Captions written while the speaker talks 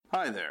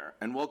Hi there,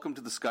 and welcome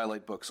to the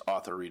Skylight Books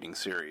author reading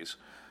series.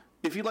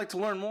 If you'd like to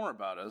learn more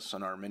about us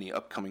and our many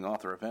upcoming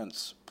author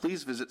events,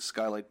 please visit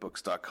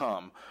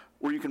skylightbooks.com,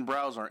 where you can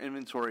browse our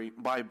inventory,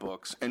 buy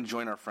books, and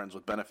join our Friends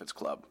with Benefits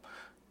Club.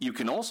 You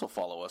can also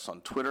follow us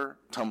on Twitter,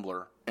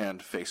 Tumblr, and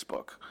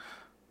Facebook.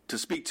 To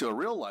speak to a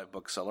real live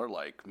bookseller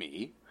like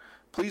me,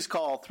 please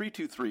call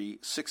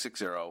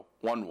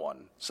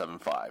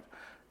 323-660-1175.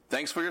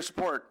 Thanks for your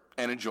support,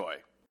 and enjoy.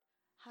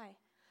 Hi.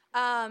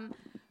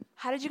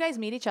 How did you guys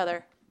meet each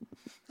other?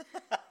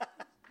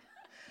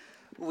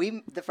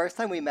 The first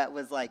time we met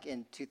was like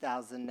in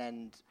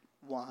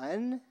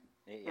 2001,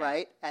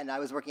 right? And I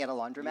was working at a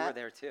laundromat. You were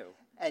there too.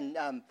 And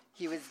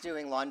he was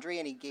doing laundry,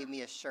 and he gave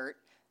me a shirt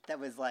that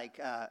was like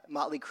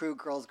Motley Crue,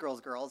 girls,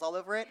 girls, girls all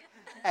over it.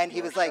 And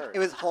he was like, it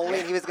was holy,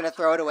 and he was going to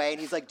throw it away. And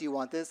he's like, do you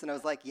want this? And I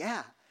was like,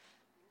 yeah.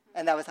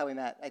 And that was how we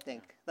met, I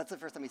think. That's the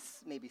first time we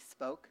maybe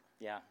spoke.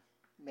 Yeah.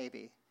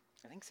 Maybe.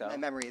 I think so. My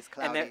memory is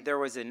cloudy. And there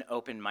was an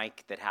open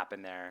mic that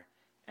happened there,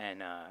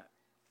 and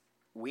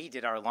we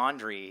did our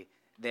laundry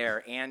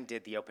there and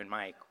did the open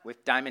mic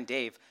with Diamond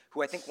Dave,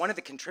 who I think one of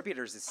the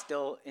contributors is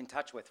still in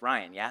touch with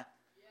Ryan, yeah?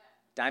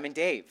 Diamond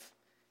Dave.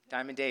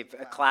 Diamond Dave,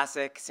 a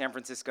classic San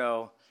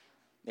Francisco.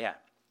 Yeah,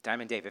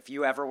 Diamond Dave. If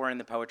you ever were in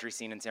the poetry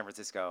scene in San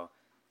Francisco,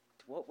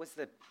 what was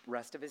the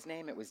rest of his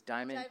name? It was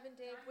Diamond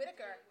Dave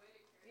Whitaker.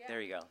 Yeah.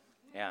 There you go.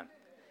 Yeah.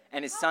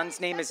 And his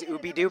son's name is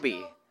Ooby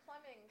Dooby.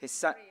 His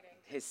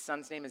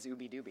son's name is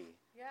Ooby Dooby.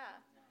 Yeah.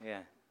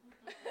 Yeah.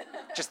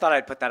 Just thought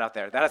I'd put that out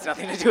there. That has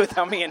nothing to do with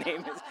how me and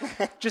Amy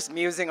is. Just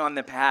musing on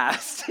the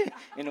past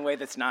in a way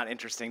that's not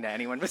interesting to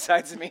anyone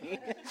besides me.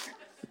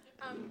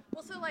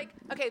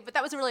 But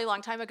that was a really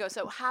long time ago.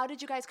 So how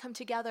did you guys come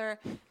together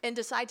and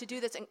decide to do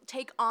this and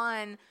take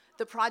on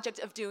the project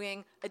of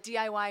doing a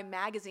DIY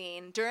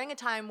magazine during a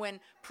time when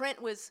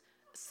print was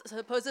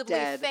supposedly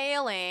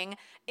failing,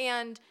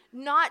 and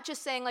not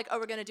just saying like, oh,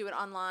 we're going to do it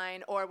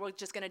online or we're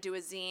just going to do a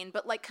zine,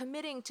 but like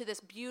committing to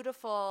this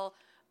beautiful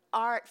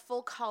art,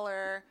 full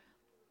color?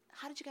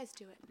 How did you guys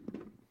do it?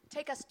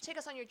 Take us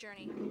on your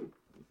journey.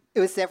 It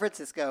was San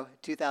Francisco,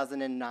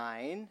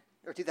 2009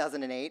 or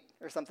 2008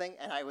 or something,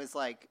 and I was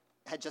like,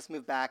 had just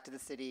moved back to the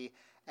city,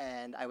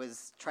 and I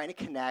was trying to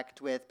connect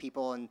with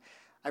people, and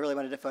I really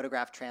wanted to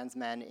photograph trans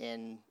men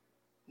in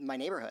my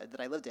neighborhood that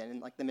I lived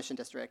in like the Mission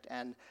District,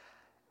 and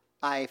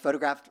I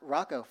photographed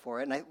Rocco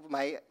for it, and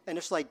my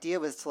initial idea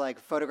was to like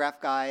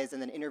photograph guys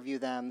and then interview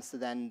them, so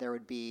then there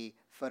would be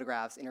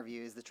photographs,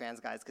 interviews, the trans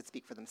guys could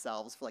speak for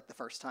themselves for like the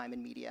first time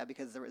in media,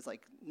 because there was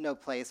like no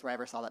place where I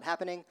ever saw that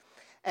happening.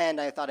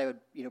 And I thought I would,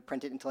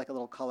 print it into like a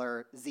little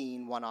color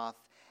zine one-off.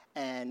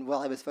 And while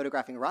I was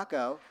photographing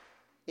Rocco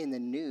in the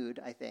nude,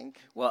 I think.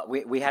 Well,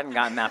 we hadn't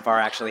gotten that far,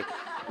 actually.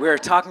 We were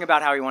talking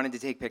about how we wanted to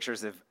take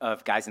pictures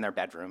of guys in their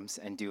bedrooms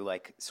and do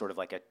like sort of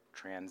like a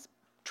trans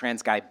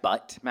guy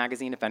butt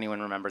magazine, if anyone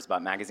remembers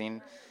Butt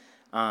magazine.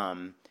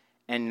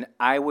 And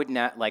I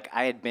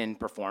had been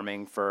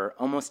performing for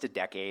almost a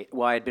decade.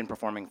 Well, I had been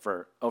performing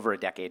for over a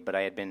decade, but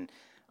I had been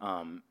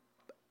on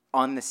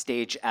the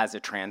stage as a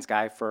trans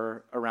guy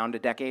for around a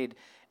decade,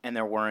 and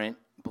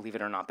believe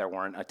it or not, there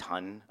weren't a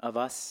ton of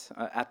us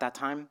at that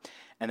time,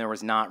 and there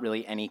was not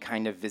really any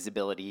kind of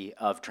visibility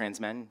of trans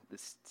men.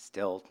 There's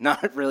still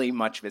not really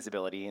much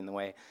visibility in the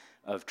way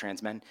of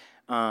trans men.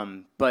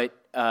 But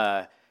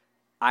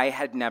I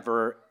had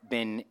never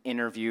been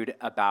interviewed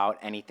about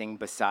anything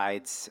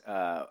besides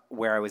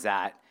where I was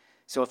at.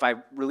 So if I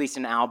released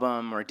an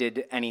album or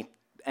did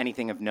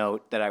anything of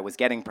note that I was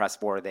getting press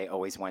for, they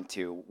always went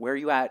to, where are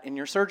you at in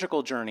your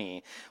surgical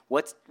journey?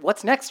 What's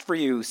next for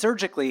you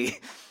surgically?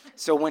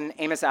 So when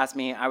Amos asked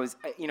me, I was,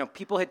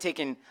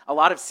 a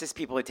lot of cis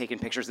people had taken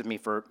pictures of me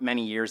for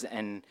many years,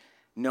 and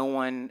no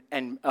one,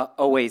 and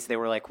always they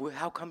were like, well,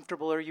 how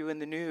comfortable are you in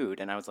the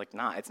nude? And I was like,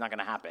 it's not going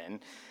to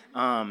happen.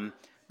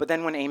 But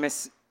then when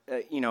Amos,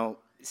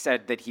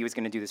 said that he was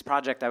going to do this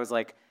project, I was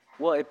like,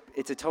 well,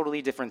 it's a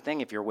totally different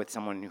thing if you're with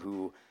someone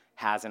who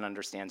has and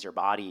understands your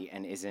body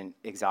and isn't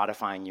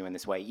exotifying you in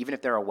this way, even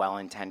if they're a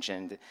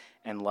well-intentioned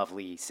and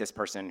lovely cis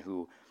person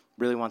who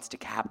really wants to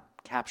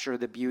capture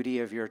the beauty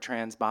of your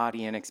trans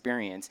body and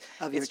experience.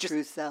 Of your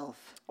true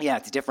self. Yeah,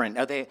 it's different.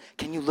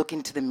 Can you look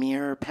into the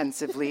mirror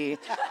pensively?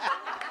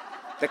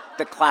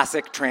 the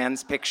classic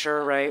trans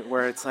picture, right,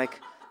 where it's like,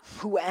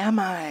 who am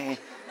I?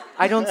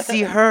 I don't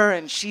see her,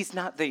 and she's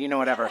not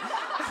whatever.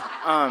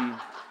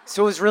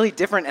 So it was really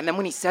different. And then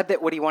when he said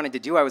that what he wanted to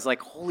do, I was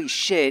like, holy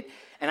shit.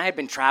 And I had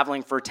been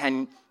traveling for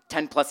 10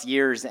 plus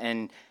years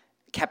and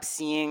kept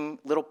seeing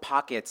little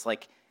pockets.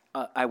 Like,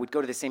 I would go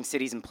to the same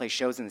cities and play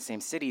shows in the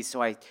same cities.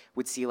 So I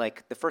would see,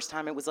 like, the first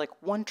time it was like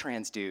one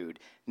trans dude.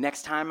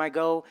 Next time I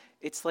go,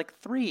 it's like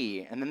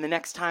 3. And then the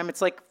next time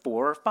it's like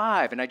 4 or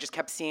 5. And I just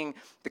kept seeing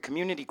the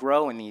community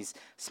grow in these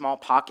small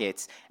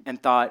pockets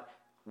and thought,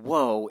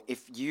 whoa,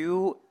 if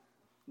you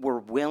were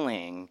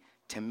willing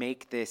to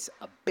make this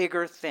a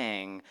bigger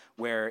thing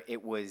where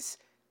it was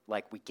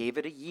like we gave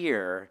it a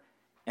year,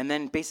 and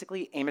then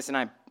basically Amos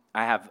and I'm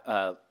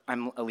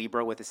a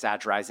Libra with a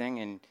Sag rising,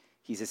 and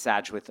He's a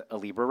Sag with a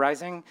Libra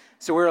rising.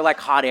 So we were like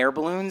hot air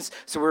balloons.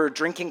 So we were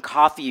drinking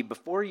coffee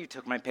before you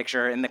took my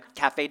picture in the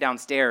cafe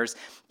downstairs,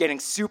 getting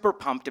super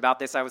pumped about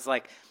this. I was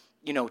like,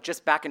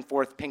 just back and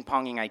forth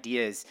ping-ponging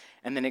ideas.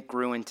 And then it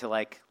grew into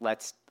like,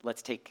 let's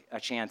take a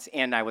chance.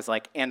 And I was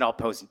like, and I'll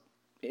pose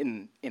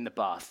in the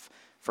buff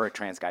for a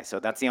trans guy. So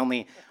that's the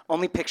only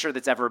picture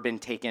that's ever been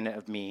taken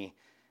of me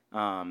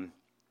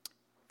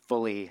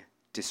fully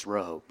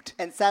disrobed.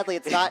 And sadly,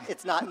 it's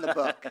not in the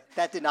book.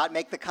 That did not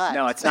make the cut.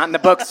 No, it's not in the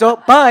book.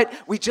 So, but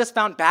we just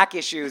found back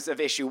issues of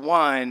issue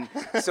 1.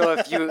 So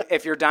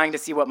if you're dying to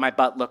see what my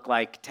butt looked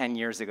like 10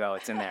 years ago,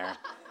 it's in there.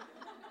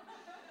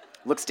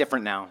 Looks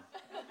different now.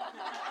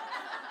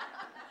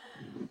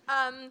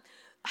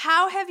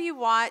 How have you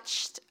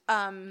watched?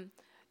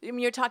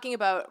 You're talking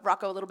about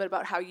Rocco a little bit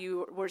about how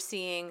you were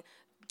seeing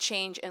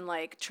change in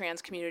like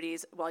trans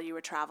communities while you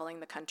were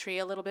traveling the country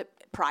a little bit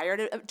prior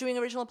to doing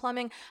Original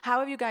Plumbing. How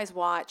have you guys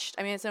watched?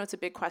 I mean, I know it's a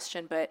big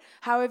question, but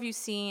how have you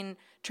seen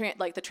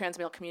the trans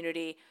male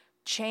community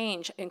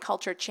change and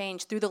culture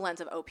change through the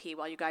lens of OP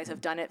while you guys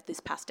have done it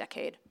this past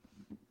decade?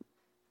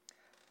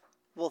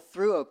 Well,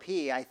 through OP,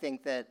 I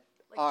think that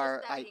just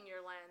that being your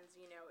lens,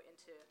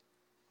 into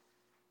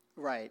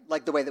right,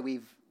 like the way that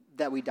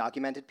we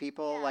documented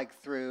people, like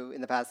through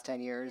in the past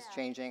 10 years,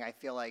 changing. I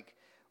feel like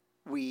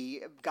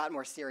we got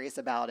more serious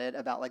about it,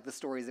 about like the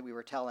stories that we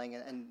were telling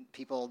and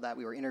people that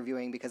we were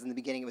interviewing, because in the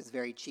beginning it was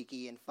very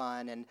cheeky and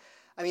fun. And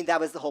I mean, that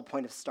was the whole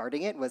point of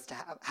starting it, was to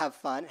have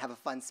fun, have a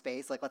fun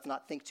space. Like, let's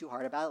not think too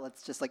hard about it.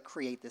 Let's just like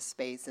create this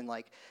space and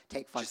like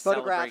take fun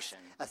photographs.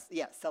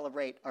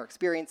 Celebrate our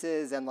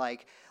experiences, and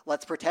like,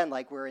 let's pretend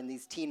like we're in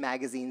these teen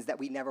magazines that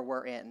we never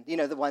were in.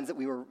 The ones that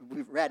we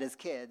read as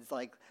kids.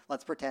 Like,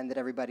 let's pretend that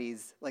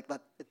everybody's like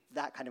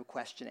that kind of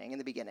questioning in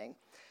the beginning.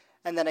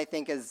 And then I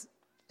think as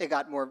it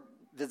got more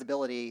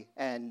visibility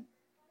and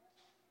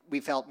we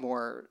felt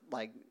more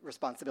like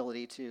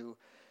responsibility to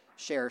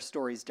share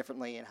stories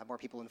differently and have more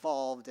people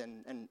involved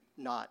and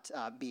not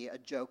be a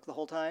joke the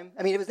whole time.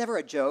 I mean, it was never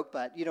a joke,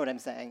 but you know what I'm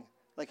saying?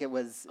 Like, it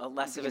was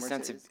less of a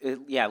sense of,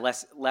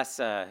 less,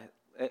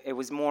 it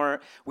was more,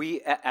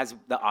 as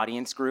the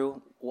audience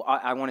grew,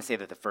 I want to say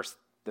that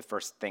the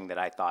first thing that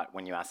I thought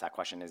when you asked that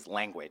question is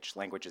language.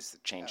 Language has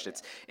changed.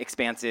 It's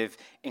expansive,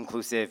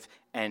 inclusive,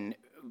 and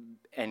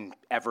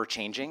ever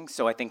changing.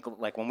 So I think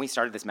like when we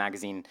started this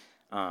magazine,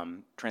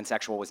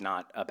 transsexual was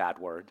not a bad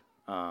word.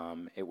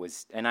 It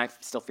was, and I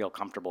still feel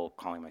comfortable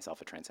calling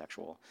myself a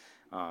transsexual.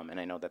 And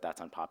I know that that's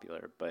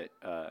unpopular, but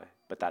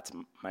that's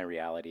my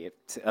reality.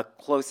 It's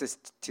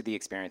closest to the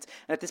experience.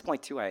 And at this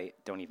point too, I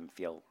don't even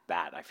feel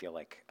that. I feel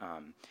like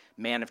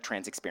man of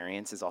trans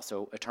experience is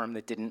also a term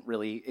that didn't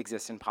really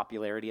exist in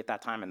popularity at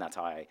that time, and that's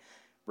how I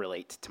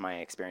relate to my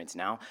experience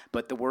now.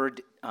 But the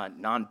word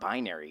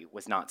non-binary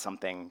was not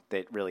something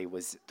that really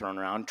was thrown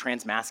around.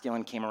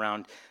 Transmasculine came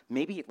around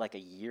maybe like a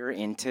year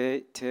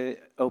into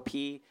OP.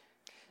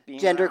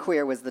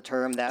 Genderqueer was the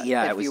term that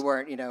if you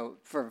weren't,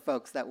 for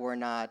folks that were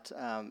not,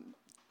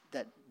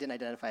 that didn't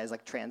identify as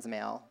like trans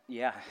male.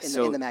 Yeah.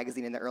 In the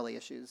magazine in the early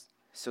issues.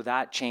 So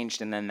that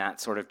changed, and then that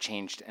sort of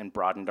changed and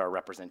broadened our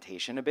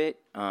representation a bit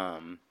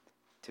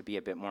to be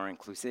a bit more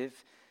inclusive.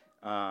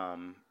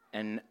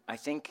 And I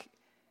think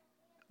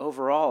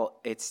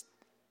overall,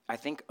 I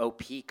think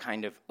OP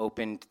kind of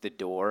opened the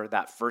door.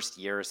 That first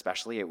year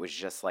especially, it was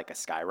just like a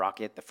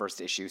skyrocket. The first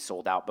issue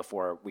sold out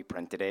before we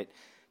printed it,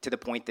 to the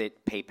point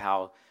that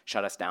PayPal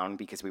shut us down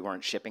because we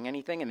weren't shipping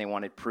anything, and they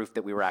wanted proof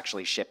that we were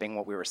actually shipping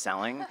what we were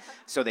selling.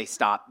 So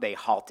they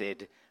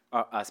halted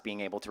us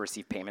being able to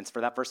receive payments for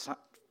that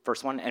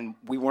first one, and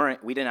we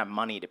didn't have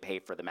money to pay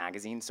for the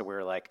magazine, so we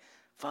were like,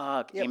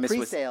 fuck. Yeah, Amos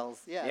pre-sales.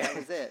 That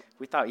was it.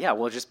 We thought,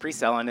 we'll just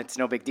pre-sell and it's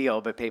no big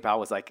deal. But PayPal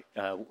was like,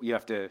 you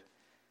have to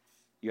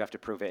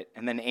prove it.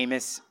 And then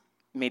Amos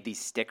made these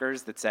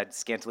stickers that said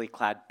 "scantily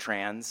clad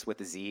trans" with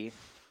a Z,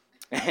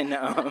 and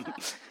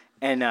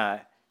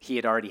he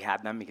had already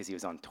had them because he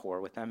was on tour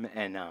with them.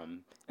 And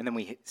then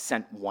we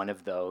sent one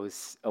of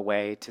those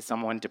away to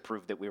someone to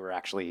prove that we were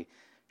actually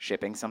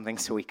shipping something,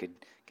 so we could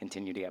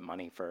continue to get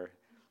money for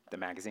the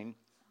magazine.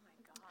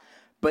 Oh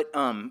my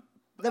God.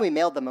 But then we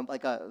mailed them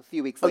like a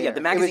few weeks later. Oh yeah,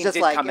 the magazine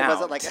did come out. It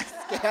wasn't like a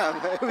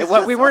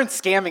scam. We weren't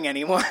scamming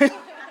anyone.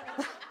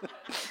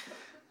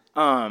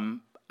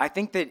 I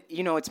think that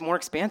it's more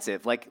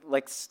expansive, like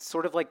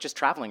sort of like just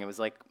traveling. It was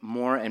like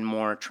more and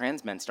more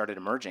trans men started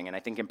emerging, and I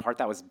think in part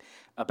that was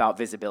about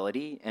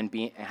visibility and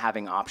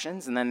having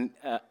options. And then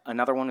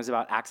another one was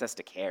about access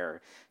to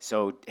care.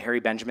 So Harry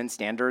Benjamin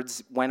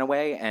standards went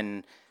away,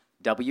 and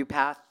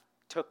WPATH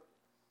took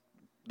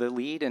the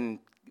lead, and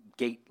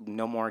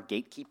no more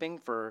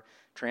gatekeeping for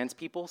trans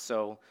people.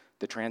 So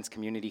the trans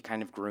community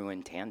kind of grew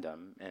in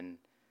tandem, and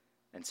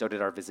so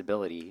did our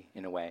visibility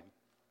in a way.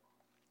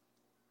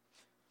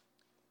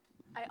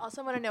 I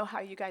also want to know how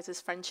you guys'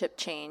 friendship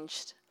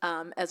changed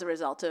as a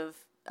result of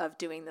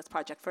doing this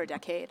project for a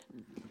decade.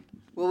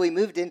 Well, we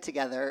moved in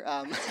together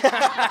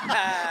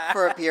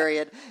for a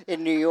period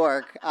in New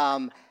York,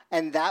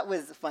 and that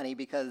was funny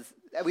because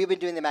we've been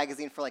doing the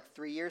magazine for like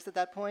 3 years at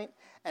that point,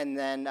 and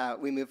then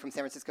we moved from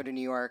San Francisco to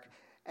New York,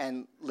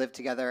 and lived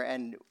together.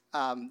 And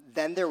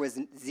then there was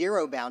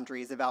zero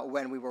boundaries about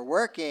when we were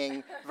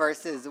working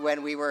versus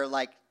when we were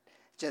like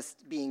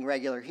just being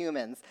regular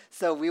humans.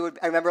 So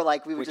I remember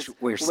like we would Which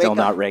just we're wake still up-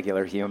 not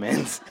regular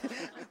humans.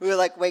 we would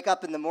like wake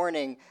up in the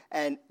morning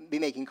and be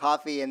making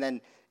coffee and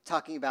then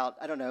talking about,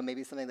 I don't know,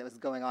 maybe something that was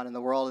going on in the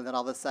world, and then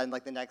all of a sudden,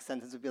 like the next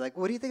sentence would be like,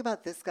 "What do you think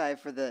about this guy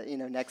for the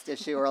next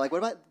issue?" Or like, "What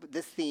about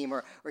this theme?"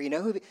 Or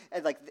who?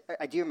 And like,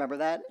 I do remember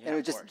that, Yeah, and it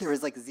was of just course. there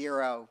was like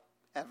zero,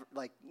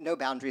 like no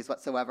boundaries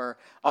whatsoever.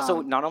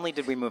 Also, not only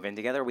did we move in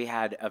together, we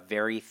had a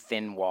very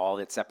thin wall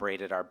that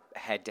separated our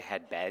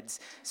head-to-head beds.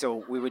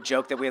 So we would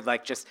joke that we'd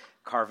like just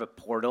carve a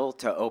portal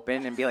to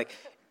open and be like,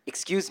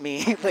 "Excuse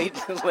me, late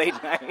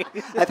night."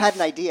 I've had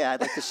an idea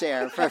I'd like to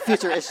share for a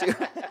future issue.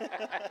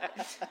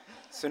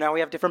 So now we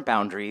have different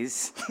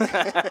boundaries.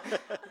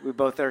 We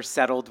both are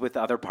settled with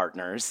other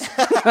partners.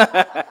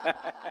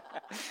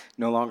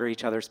 No longer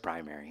each other's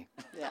primary.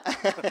 Yeah.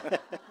 Oh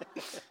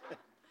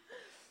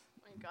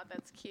my God,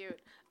 that's cute.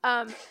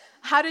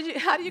 How did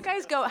you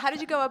guys go? How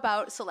did you go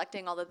about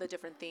selecting all of the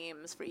different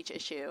themes for each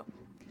issue?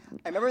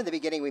 I remember in the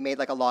beginning we made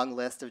like a long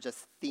list of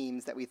just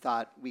themes that we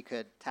thought we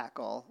could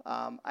tackle.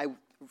 I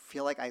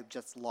feel like I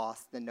just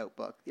lost the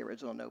notebook, the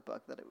original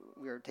notebook that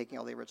we were taking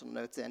all the original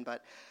notes in,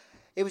 but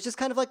it was just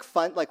kind of like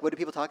fun. Like, what do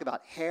people talk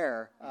about?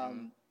 Hair.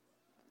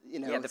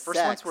 Yeah, the first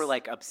sex, ones were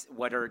like,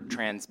 what are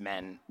trans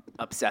men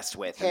obsessed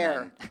with? And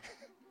hair. then-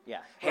 yeah,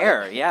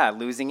 hair. Yeah,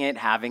 losing it,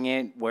 having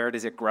it. Where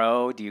does it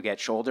grow? Do you get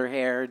shoulder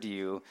hair? Do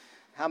you?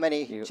 How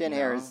many chin no?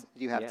 hairs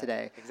do you have Yeah,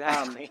 today?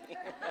 Exactly.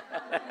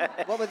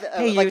 What was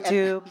Hey, like,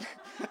 YouTube.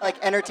 like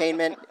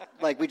entertainment?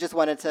 Like we just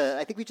wanted to.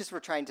 I think we just were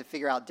trying to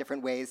figure out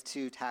different ways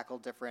to tackle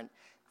different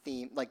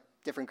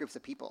different groups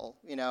of people.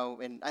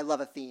 And I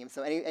love a theme,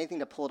 so anything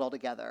to pull it all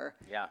together.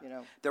 Yeah.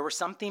 There were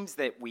some themes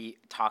that we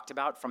talked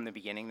about from the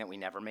beginning that we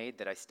never made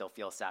that I still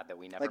feel sad that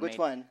we never Like made. which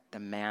one? The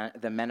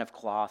Men of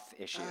Cloth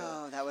issue.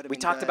 Oh, that would've We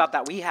been talked good. about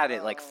that. We had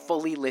it like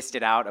fully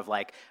listed out of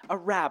like a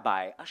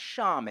rabbi, a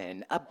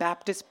shaman, a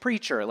Baptist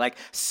preacher, like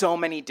so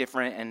many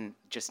different, and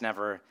just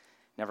never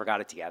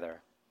got it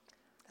together.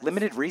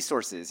 Limited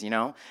resources,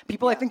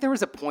 People, I think there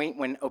was a point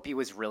when Opie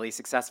was really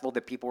successful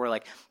that people were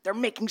like, they're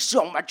making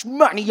so much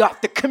money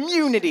off the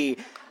community.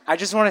 I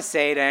just want to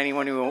say to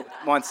anyone who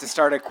wants to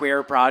start a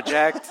queer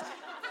project,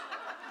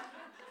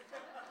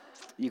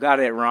 you got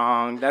it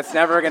wrong. That's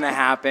never going to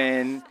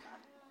happen.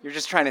 You're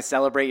just trying to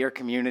celebrate your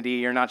community.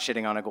 You're not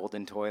shitting on a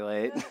golden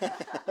toilet.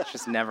 It's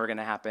just never going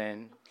to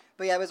happen.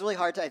 But yeah, it was really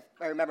hard to.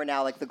 I remember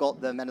now, like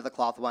the Men of the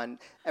Cloth one.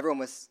 Everyone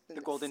was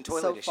The golden so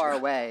toilet far issue.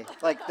 away.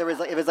 Like it was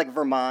like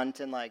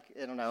Vermont and like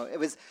I don't know. It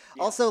was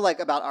also like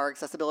about our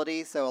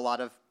accessibility. So a lot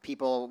of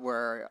people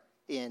were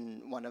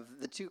in one of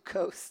the two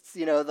coasts.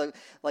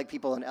 Like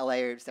people in LA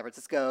or San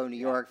Francisco, New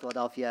York,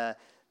 Philadelphia.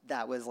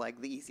 That was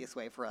like the easiest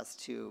way for us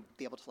to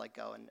be able to like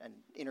go and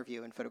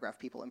interview and photograph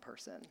people in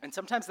person. And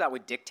sometimes that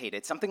would dictate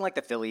it. Something like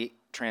the Philly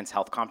Trans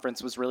Health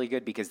Conference was really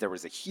good because there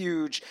was a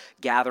huge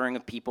gathering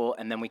of people,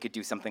 and then we could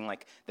do something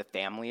like the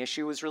family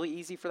issue was really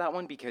easy for that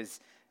one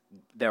because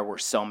there were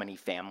so many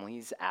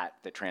families at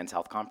the Trans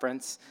Health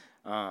Conference.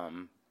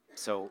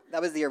 So That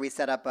was the year we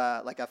set up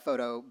like a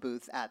photo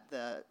booth at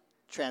the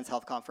Trans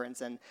Health Conference,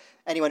 and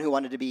anyone who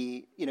wanted to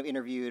be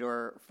interviewed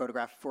or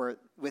photographed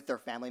with their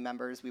family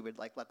members, we would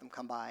like let them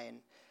come by. And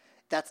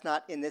that's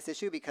not in this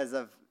issue because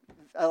of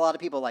a lot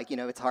of people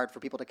it's hard for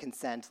people to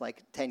consent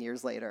like 10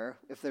 years later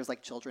if there's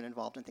like children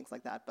involved and things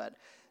like that. But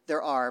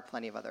there are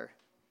plenty of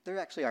there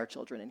actually are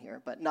children in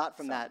here, but not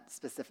from that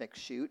specific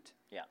shoot.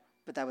 yeah,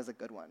 But that was a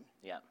good one.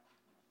 yeah.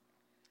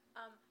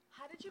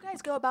 How did you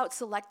guys go about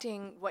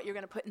selecting what you're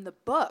going to put in the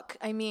book?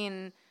 I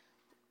mean,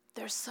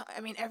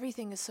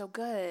 everything is so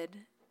good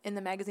in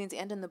the magazines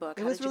and in the book.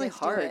 It How was did you really guys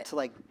do hard it? to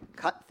like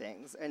cut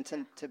things and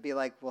to be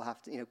like, we'll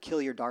have to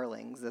kill your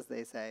darlings, as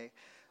they say.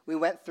 We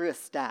went through a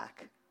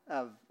stack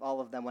of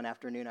all of them one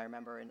afternoon, I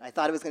remember, and I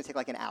thought it was going to take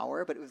like an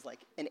hour, but it was like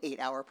an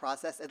 8-hour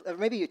process, or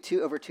maybe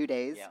over 2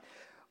 days, Yeah.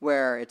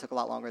 where it took a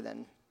lot longer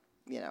than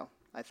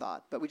I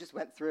thought. But we just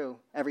went through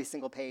every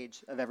single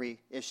page of every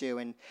issue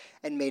and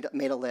made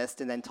a list,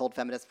 and then told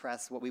Feminist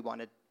Press what we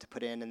wanted to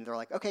put in, and they're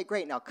like, okay,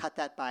 great, now cut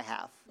that by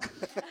half.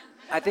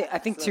 I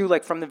think too,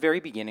 like from the very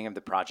beginning of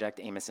the project,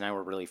 Amos and I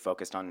were really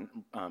focused on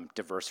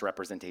diverse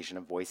representation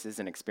of voices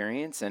and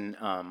experience. And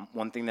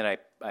one thing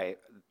that I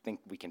think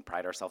we can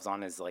pride ourselves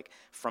on is like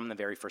from the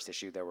very first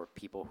issue, there were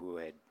people who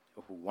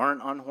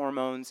weren't on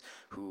hormones,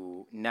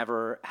 who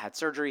never had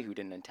surgery, who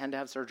didn't intend to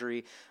have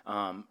surgery.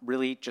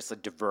 Really, just a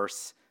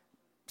diverse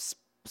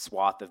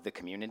swath of the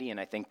community. And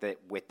I think that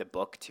with the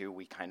book too,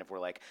 we kind of were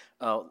like,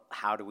 oh,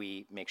 how do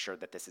we make sure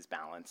that this is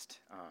balanced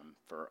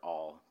for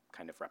all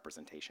kind of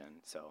representation?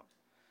 So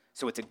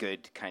it's a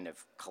good kind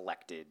of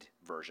collected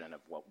version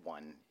of what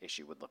one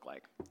issue would look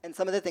like. And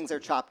some of the things are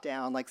chopped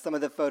down, like some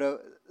of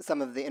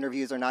the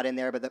interviews are not in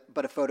there,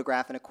 but a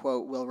photograph and a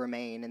quote will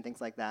remain and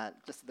things like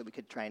that, just so that we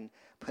could try and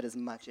put as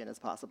much in as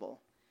possible.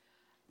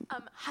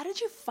 How did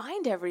you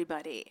find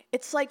everybody?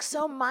 It's like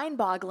so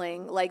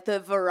mind-boggling, like the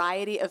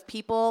variety of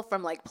people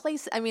from like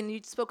place. I mean,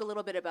 you spoke a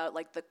little bit about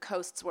like the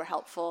coasts were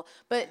helpful,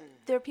 but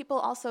there are people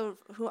also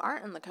who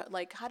aren't in the coast.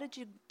 Like, how did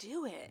you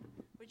do it?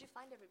 Where'd you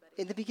find everybody?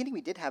 In the beginning,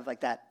 we did have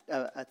like that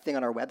a thing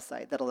on our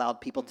website that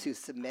allowed people to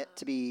submit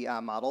to be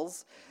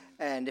models,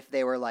 and if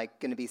they were like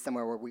going to be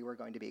somewhere where we were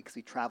going to be, because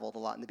we traveled a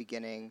lot in the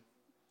beginning,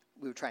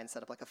 we would try and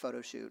set up like a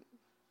photo shoot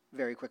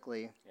very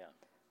quickly. Yeah.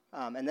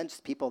 And then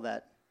just people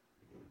that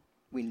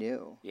we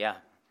knew. Yeah.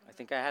 I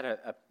think I had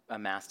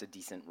amassed a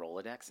decent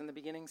Rolodex in the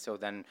beginning, so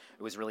then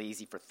it was really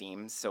easy for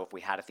themes. So if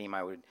we had a theme,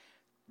 I would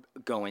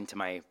go into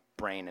my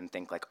brain and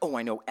think like, oh,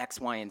 I know X,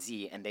 Y, and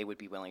Z, and they would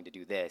be willing to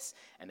do this,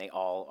 and they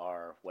all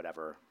are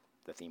whatever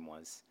the theme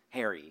was.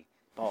 Hairy,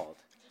 bald.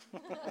 A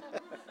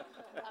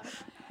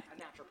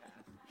naturopath.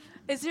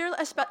 Is there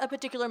a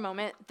particular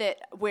moment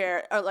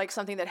or like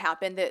something that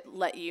happened that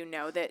let you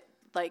know that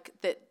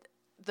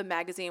the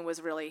magazine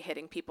was really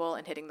hitting people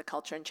and hitting the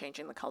culture and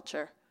changing the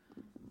culture?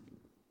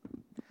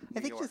 I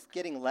think just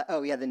getting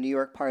the New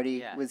York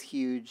party was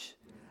huge.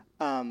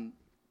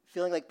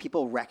 Feeling like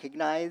people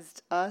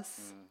recognized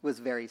us was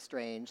very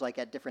strange, like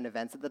at different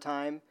events at the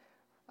time.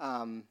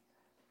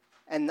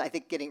 And I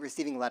think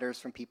receiving letters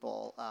from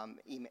people,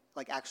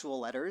 like actual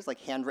letters,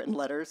 like handwritten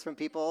letters from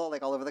people,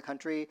 like all over the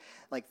country,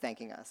 like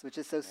thanking us, which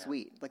is so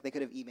sweet. Like they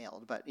could have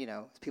emailed, but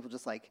people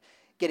just like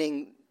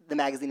getting the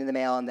magazine in the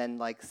mail and then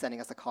like sending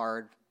us a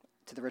card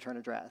to the return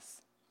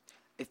address.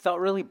 It felt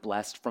really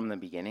blessed from the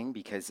beginning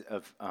because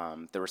of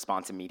the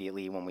response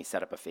immediately when we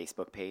set up a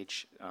Facebook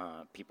page.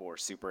 People were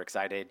super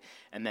excited.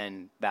 And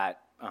then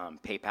that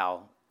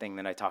PayPal thing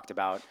that I talked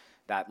about,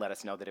 that let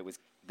us know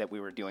that we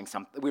were doing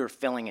something. We were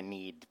filling a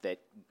need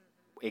that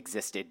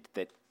existed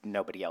that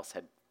nobody else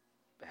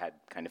had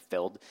kind of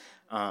filled.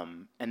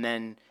 And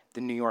then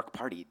the New York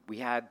party. We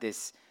had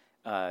this,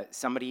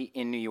 somebody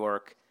in New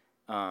York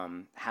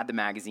had the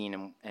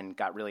magazine and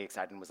got really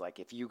excited and was like,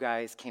 if you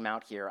guys came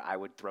out here, I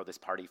would throw this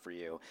party for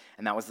you.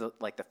 And that was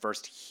the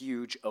first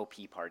huge OP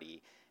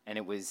party. And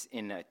it was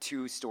in a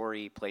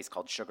 2-story place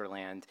called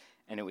Sugarland.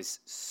 And it was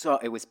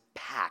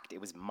packed.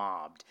 It was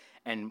mobbed.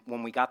 And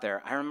when we got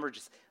there, I remember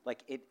just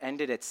like it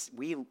ended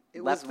we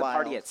left the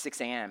party at 6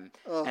 a.m.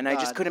 Oh, and God. I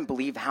just couldn't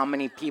believe how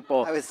many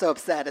people. I was so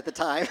upset at the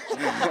time.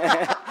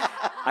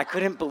 I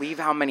couldn't believe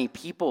how many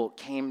people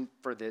came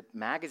for the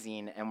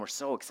magazine and were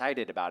so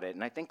excited about it.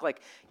 And I think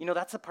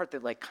that's the part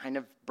that kind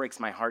of breaks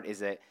my heart is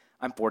that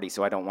I'm 40,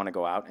 so I don't want to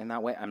go out in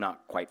that way. I'm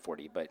not quite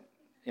 40, but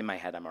in my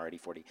head I'm already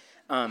 40.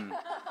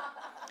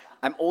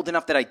 I'm old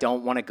enough that I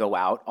don't want to go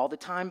out all the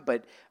time,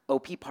 but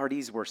OP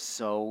parties were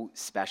so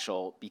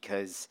special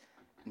because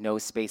no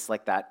space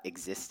like that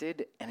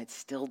existed, and it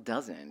still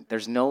doesn't.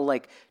 There's no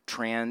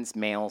trans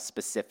male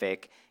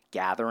specific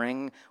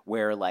gathering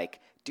where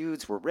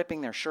dudes were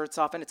ripping their shirts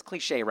off, and it's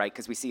cliche, right?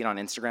 Because we see it on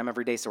Instagram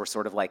every day, so we're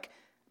sort of I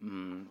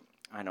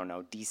don't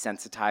know,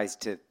 desensitized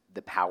to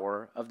the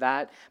power of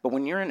that. But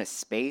when you're in a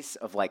space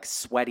of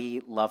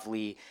sweaty,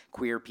 lovely,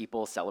 queer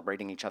people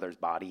celebrating each other's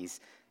bodies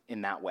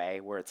in that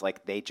way, where it's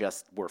they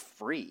just were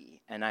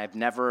free. And I've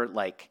never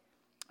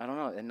I don't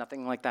know,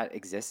 nothing like that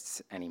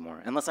exists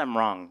anymore. Unless I'm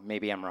wrong,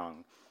 maybe I'm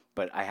wrong,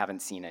 but I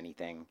haven't seen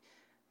anything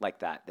like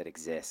that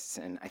exists.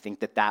 And I think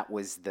that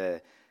was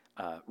the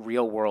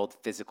real world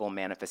physical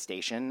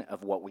manifestation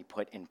of what we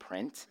put in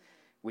print,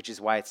 which is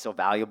why it's so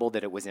valuable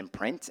that it was in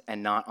print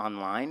and not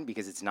online,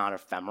 because it's not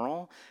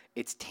ephemeral.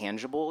 It's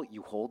tangible.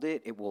 You hold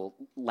it. It will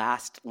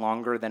last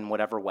longer than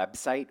whatever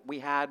website we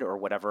had or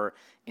whatever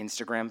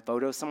Instagram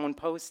photo someone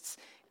posts.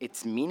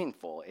 It's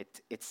meaningful.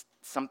 It's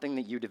something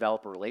that you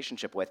develop a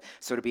relationship with.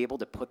 So to be able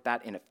to put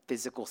that in a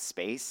physical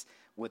space,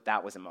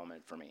 that was a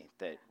moment for me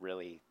that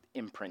really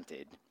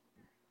imprinted.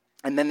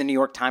 And then the New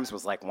York Times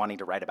was wanting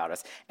to write about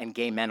us, and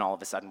gay men all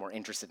of a sudden were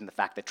interested in the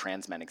fact that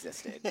trans men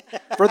existed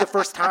for the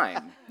first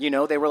time.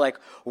 They were like,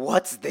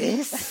 "What's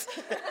this?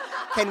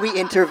 Can we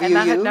interview and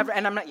that you?" Had never,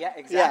 and I'm not. Yeah,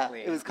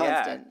 exactly. Yeah, it was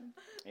constant.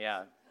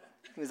 Yeah.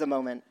 It was a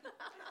moment.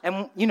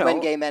 And when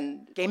gay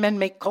men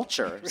make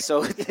culture,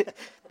 so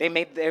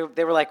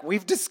they were like,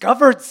 "We've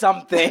discovered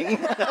something."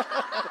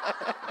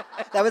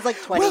 That was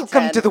 2010.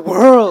 Welcome to the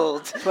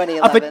world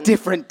 2011. of a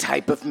different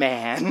type of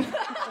man.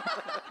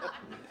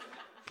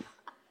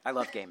 I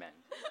love gay men,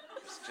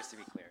 just to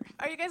be clear.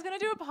 Are you guys going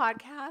to do a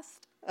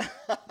podcast?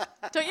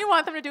 Don't you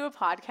want them to do a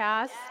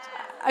podcast?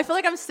 I feel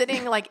like I'm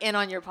sitting in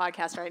on your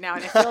podcast right now,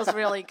 and it feels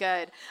really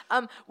good.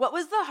 What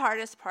was the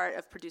hardest part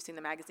of producing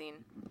the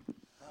magazine?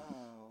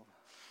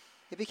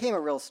 It became a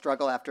real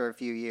struggle after a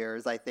few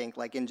years, I think.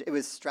 It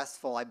was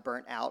stressful. I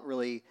burnt out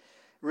really,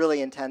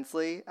 really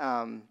intensely.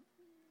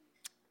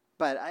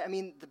 But, I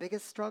mean, the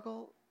biggest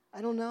struggle,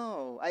 I don't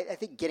know. I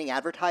think getting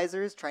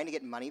advertisers, trying to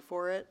get money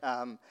for it.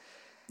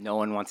 No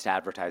one wants to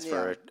advertise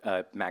for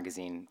a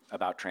magazine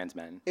about trans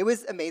men. It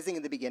was amazing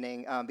in the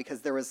beginning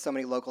because there was so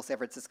many local San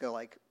Francisco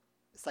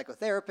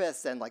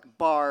psychotherapists and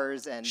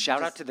bars and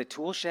shout out to the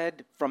Tool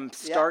Shed from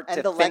start to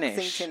and the finish.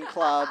 Lexington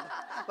Club.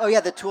 Oh yeah,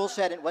 the Tool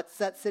Shed. And what's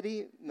that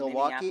city?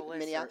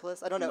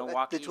 Minneapolis. I don't know.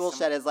 Milwaukee, the Tool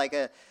Shed is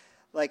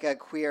like a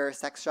queer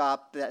sex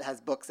shop that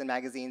has books and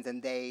magazines,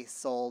 and they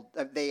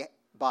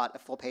bought a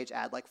full-page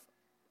ad, like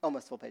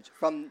almost full page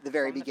from the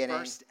very beginning,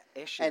 first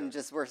issue, and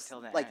just were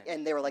like, end.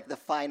 and they were like the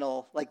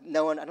final, like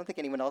no one. I don't think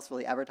anyone else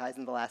really advertised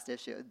in the last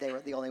issue. They were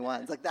the only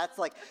ones. Like that's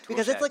like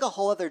because it's like a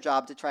whole other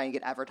job to try and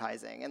get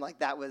advertising, and like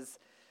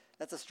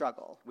that's a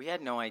struggle. We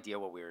had no idea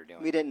what we were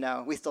doing. We didn't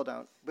know. We still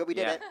don't, but we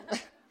did it.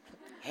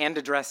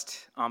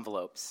 Hand-addressed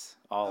envelopes,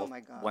 all Oh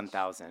my gosh.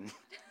 1,000.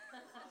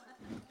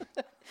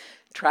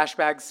 Trash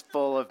bags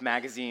full of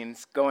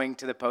magazines going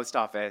to the post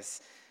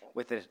office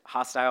with a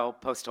hostile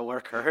postal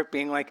worker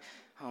being like,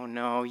 oh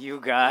no,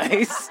 you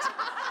guys.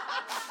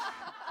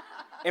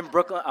 In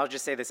Brooklyn, I'll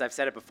just say this, I've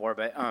said it before,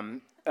 but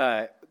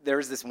there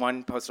was this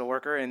one postal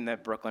worker in the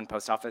Brooklyn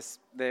post office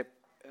that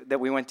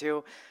we went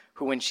to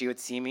who, when she would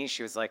see me,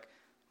 she was like,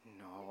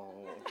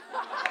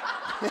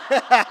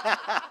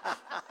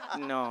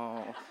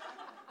 no.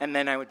 And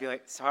then I would be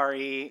like,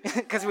 sorry,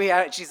 because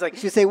she's like,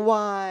 she'd say,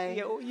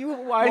 why?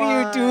 Why do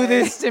you do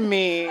this to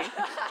me?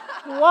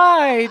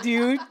 Why do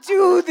you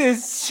do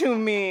this to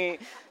me?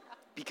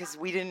 Because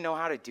we didn't know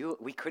how to do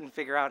it. We couldn't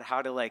figure out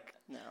how to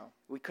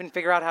we couldn't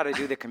figure out how to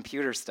do the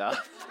computer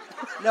stuff.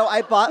 No,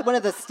 I bought one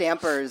of the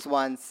stampers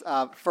once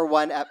for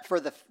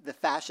the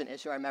fashion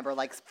issue. I remember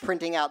like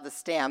printing out the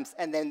stamps,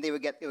 and then it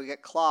would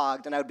get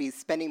clogged, and I would be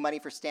spending money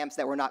for stamps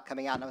that were not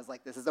coming out, and I was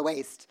like, this is a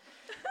waste.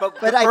 But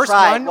the I first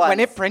tried one, once. when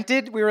it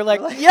printed, we were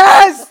like,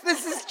 yes,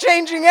 this is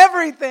changing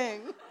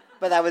everything.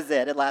 But that was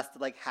it. It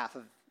lasted like half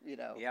of,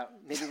 Yep.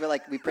 maybe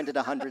we printed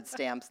 100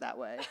 stamps that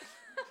way.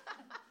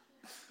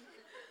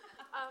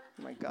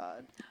 Oh my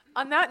God.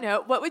 On that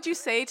note, what would you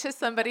say to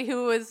somebody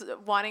who was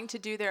wanting to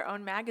do their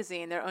own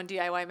magazine, their own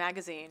DIY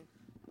magazine?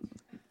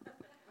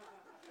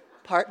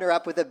 Partner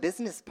up with a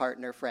business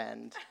partner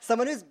friend.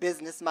 Someone who's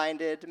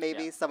business-minded,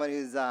 maybe. Yeah. Someone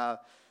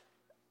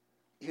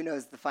who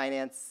knows the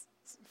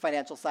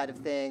financial side of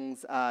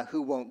things,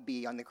 who won't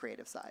be on the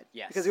creative side.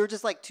 Yes. Because we were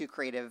just like two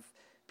creative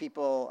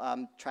people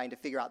trying to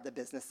figure out the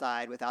business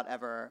side without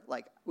ever,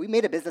 we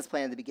made a business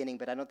plan in the beginning,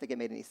 but I don't think it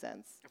made any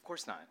sense. Of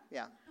course not.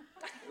 Yeah.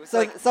 It was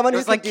So someone it who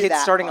was can like do kids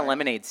that starting a part.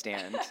 lemonade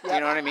stand. Yep. You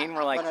know what I mean?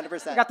 We're like,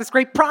 100%. we got this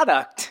great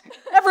product.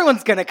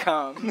 Everyone's going to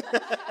come.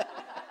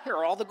 Here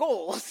are all the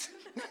goals.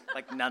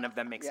 Like none of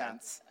them make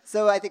sense.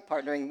 So I think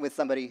partnering with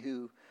somebody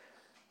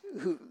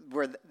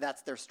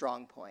that's their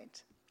strong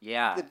point.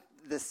 Yeah.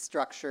 The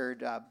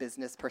structured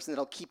business person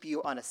that'll keep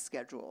you on a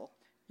schedule.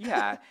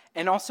 Yeah.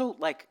 And also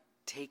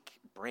take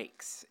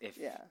breaks. If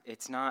Yeah.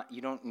 it's not,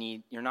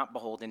 you're not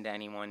beholden to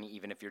anyone,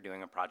 even if you're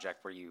doing a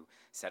project where you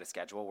set a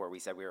schedule, where we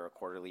said we were a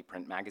quarterly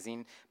print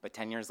magazine, but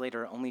 10 years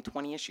later, only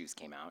 20 issues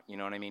came out. You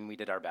know what I mean? We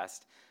did our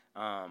best.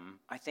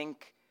 I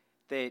think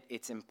that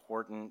it's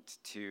important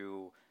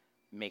to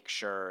make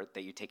sure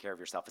that you take care of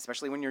yourself,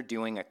 especially when you're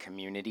doing a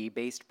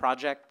community-based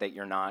project that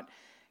you're not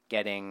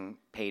getting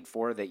paid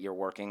for, that you're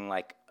working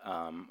like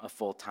a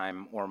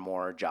full-time or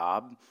more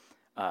job.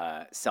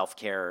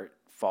 Self-care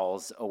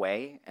falls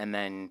away, and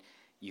then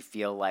you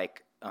feel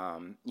like,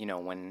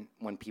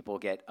 when people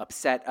get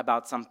upset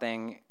about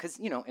something, because,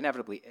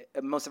 inevitably,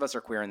 most of us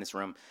are queer in this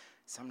room,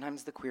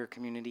 sometimes the queer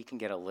community can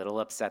get a little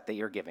upset that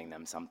you're giving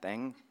them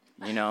something,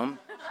 And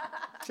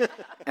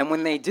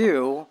when they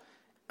do,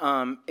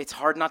 it's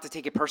hard not to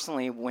take it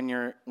personally when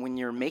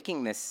you're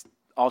making this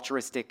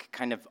altruistic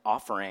kind of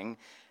offering,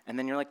 and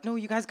then you're like, no,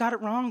 you guys got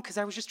it wrong, because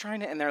I was just trying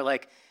to, and they're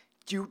like,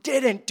 you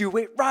didn't do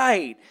it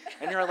right.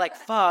 And you're like,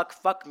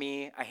 fuck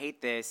me, I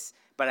hate this,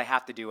 but I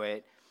have to do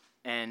it.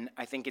 And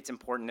I think it's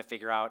important to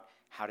figure out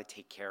how to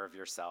take care of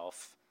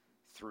yourself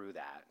through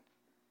that.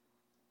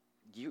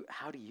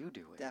 How do you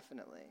do it?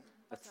 Definitely.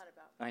 That's not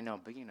about. I know,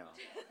 but I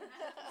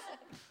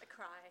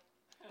cry.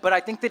 But I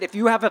think that if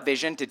you have a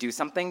vision to do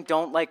something,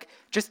 don't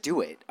just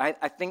do it. I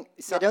think.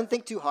 So don't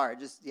think too hard.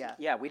 Just, yeah.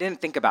 Yeah, we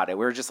didn't think about it.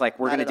 We were just like,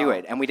 we're Not going to at do all.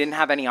 it. And we didn't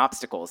have any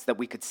obstacles that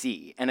we could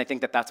see. And I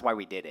think that that's why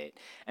we did it.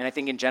 And I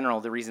think in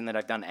general, the reason that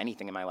I've done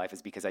anything in my life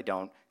is because I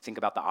don't think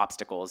about the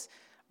obstacles.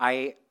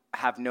 I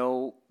have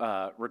no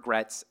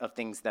regrets of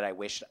things that I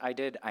wish I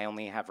did. I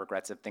only have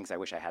regrets of things I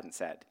wish I hadn't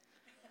said.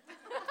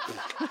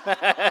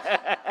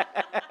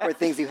 Or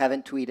things you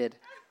haven't tweeted.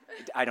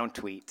 I don't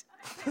tweet.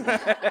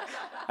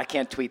 I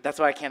can't tweet. That's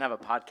why I can't have a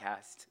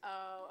podcast.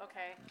 Oh,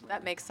 okay.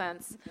 That makes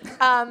sense.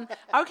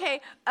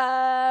 Okay.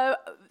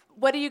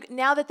 What do you,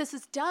 now that this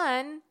is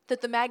done,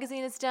 that the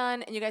magazine is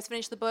done, and you guys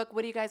finished the book,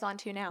 what are you guys on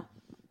to now?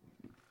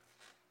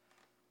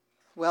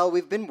 Well,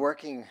 we've been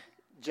working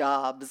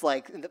jobs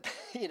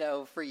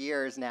for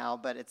years now,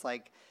 but it's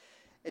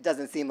it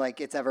doesn't seem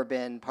like it's ever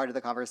been part of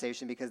the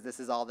conversation because this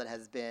is all that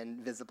has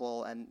been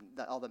visible and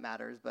all that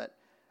matters. But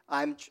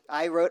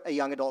I wrote a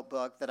young adult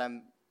book that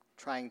I'm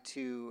trying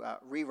to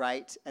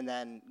rewrite and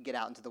then get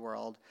out into the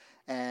world.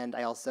 And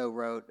I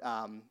also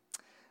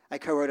I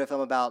co-wrote a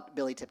film about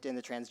Billy Tipton,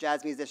 the trans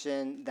jazz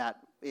musician,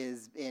 that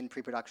is in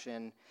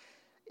pre-production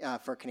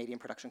for a Canadian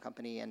production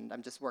company. And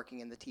I'm just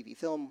working in the TV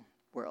film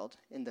world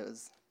in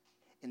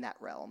that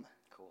realm.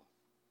 Cool.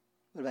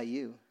 What about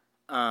you?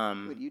 What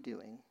are you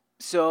doing?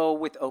 So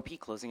with OP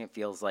closing, it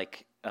feels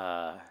like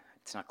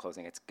it's not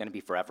closing. It's going to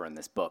be forever in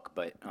this book,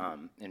 but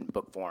in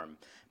book form.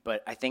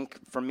 But I think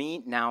for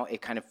me now,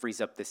 it kind of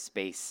frees up this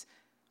space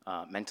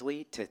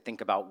mentally to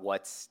think about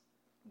what's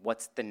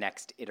the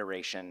next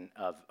iteration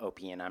of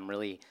OP, and I'm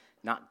really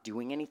not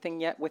doing anything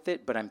yet with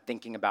it, but I'm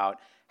thinking about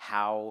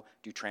how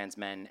do trans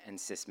men and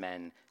cis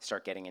men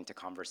start getting into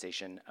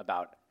conversation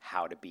about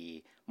how to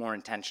be more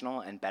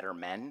intentional and better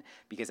men,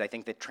 because I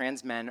think that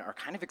trans men are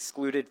kind of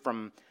excluded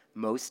from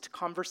most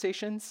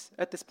conversations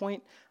at this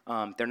point.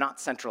 They're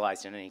not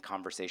centralized in any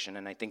conversation,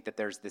 and I think that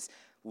there's this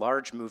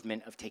large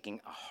movement of taking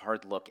a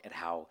hard look at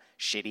how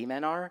shitty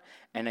men are,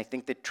 and I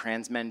think that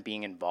trans men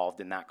being involved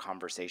in that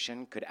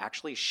conversation could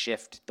actually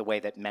shift the way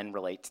that men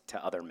relate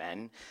to other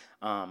men.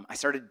 I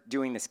started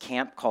doing this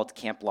camp called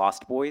Camp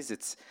Lost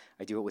Boys.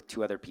 I do it with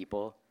 2 other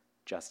people.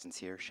 Justin's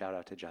here. Shout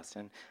out to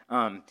Justin.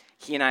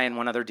 He and I and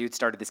one other dude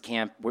started this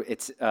camp.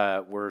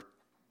 We're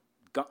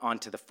on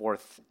to the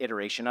 4th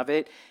iteration of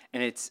it,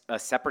 and it's a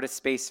separatist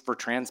space for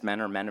trans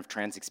men or men of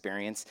trans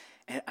experience.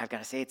 And I've got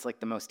to say, it's like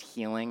the most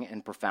healing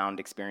and profound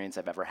experience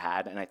I've ever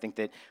had. And I think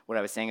that what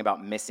I was saying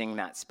about missing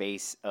that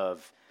space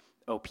of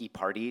OP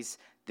parties,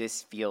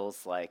 this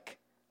feels like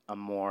a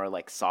more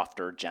like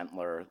softer,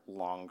 gentler,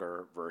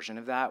 longer version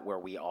of that, where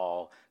we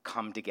all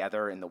come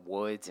together in the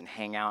woods and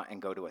hang out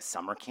and go to a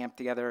summer camp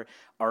together,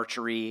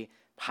 archery,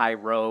 high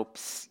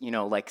ropes,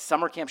 like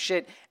summer camp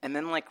shit, and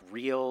then like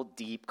real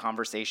deep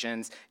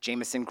conversations.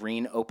 Jameson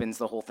Green opens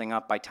the whole thing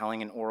up by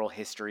telling an oral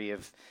history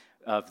of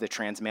the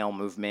trans male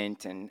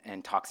movement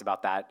and talks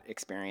about that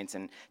experience.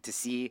 And to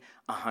see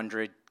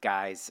 100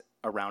 guys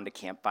around a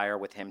campfire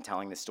with him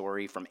telling the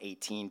story from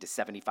 18 to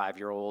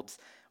 75-year-olds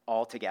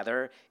all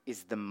together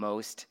is the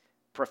most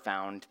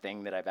profound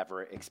thing that I've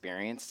ever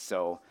experienced.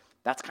 So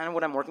that's kind of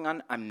what I'm working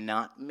on. I'm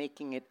not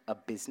making it a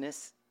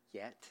business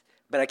yet,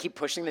 but I keep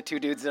pushing the 2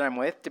 dudes that I'm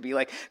with to be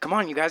like, come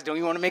on, you guys, don't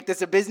you want to make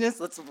this a business?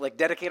 Let's like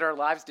dedicate our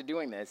lives to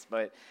doing this.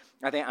 But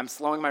I think I'm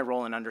slowing my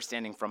roll and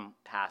understanding from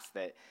past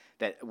that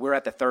we're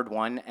at the 3rd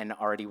one, and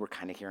already we're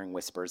kind of hearing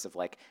whispers of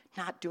like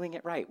not doing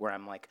it right, where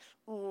I'm like,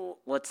 oh,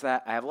 what's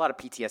that? I have a lot of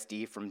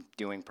PTSD from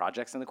doing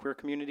projects in the queer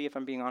community, if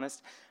I'm being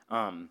honest.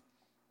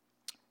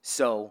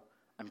 So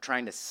I'm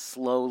trying to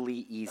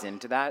slowly ease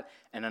into that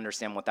and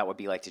understand what that would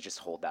be like to just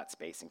hold that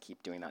space and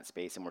keep doing that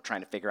space. And we're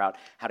trying to figure out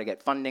how to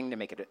get funding to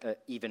make it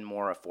even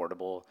more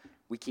affordable.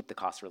 We keep the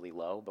costs really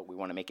low, but we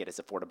want to make it as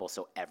affordable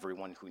so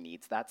everyone who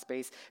needs that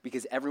space,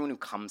 because everyone who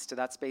comes to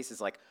that space is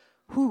like,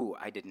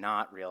 I did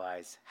not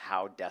realize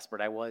how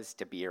desperate I was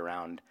to be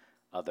around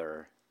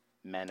other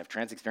men of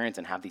trans experience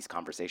and have these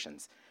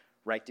conversations.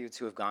 Right, dudes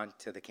who have gone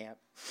to the camp?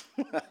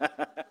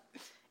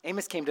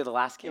 Amos came to the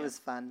last camp. It was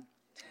fun.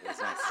 It was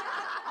nice.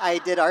 I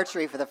did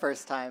archery for the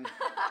first time.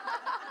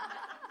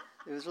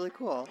 It was really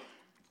cool.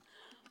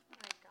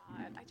 Oh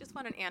my God, I just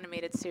want an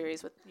animated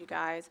series with you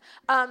guys.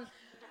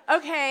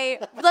 Okay,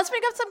 let's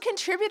bring up some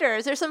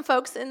contributors. There's some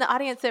folks in the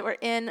audience that were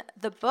in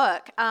the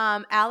book.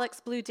 Alex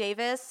Blue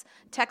Davis,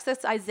 Texas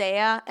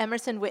Isaiah,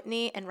 Emerson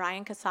Whitney, and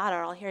Ryan Casada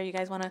are all here. You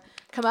guys want to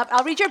come up?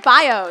 I'll read your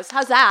bios.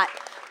 How's that?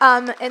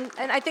 And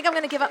I think I'm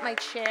going to give up my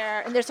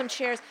chair. And there's some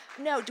chairs.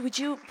 No, would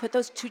you put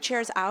those 2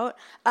 chairs out?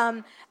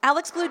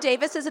 Alex Blue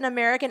Davis is an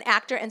American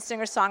actor and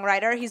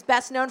singer-songwriter. He's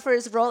best known for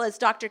his role as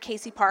Dr.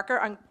 Casey Parker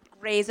on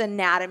Grey's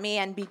Anatomy,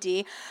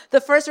 NBD,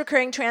 the first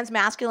recurring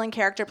trans-masculine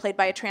character played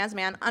by a trans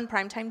man on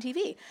primetime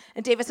TV.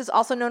 And Davis is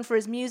also known for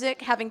his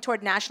music, having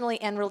toured nationally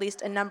and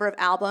released a number of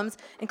albums,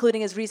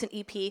 including his recent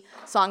EP,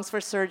 Songs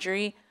for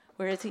Surgery.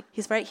 Where is he?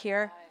 He's right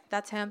here.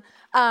 That's him.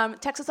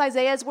 Texas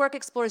Isaiah's work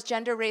explores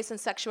gender, race, and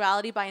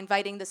sexuality by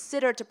inviting the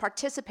sitter to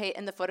participate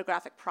in the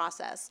photographic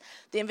process.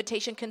 The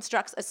invitation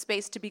constructs a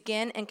space to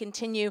begin and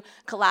continue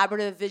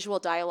collaborative visual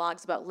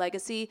dialogues about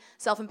legacy,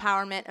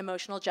 self-empowerment,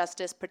 emotional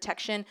justice,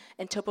 protection,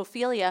 and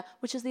topophilia,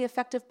 which is the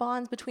effective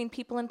bonds between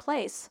people and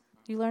place.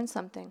 You learned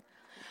something.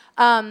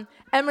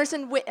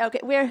 Emerson Whitney,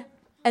 okay,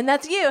 and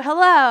that's you.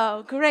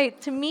 Hello. Great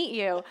to meet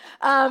you.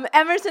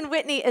 Emerson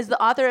Whitney is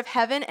the author of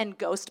Heaven and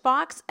Ghost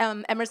Box.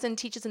 Emerson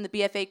teaches in the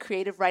BFA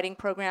Creative Writing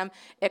Program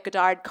at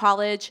Goddard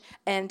College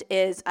and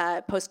is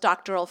a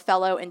postdoctoral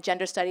fellow in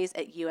gender studies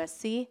at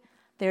USC.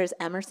 There's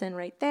Emerson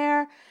right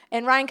there.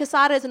 And Ryan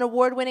Casada is an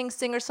award-winning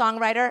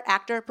singer-songwriter,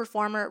 actor,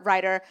 performer,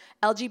 writer,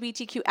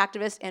 LGBTQ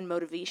activist, and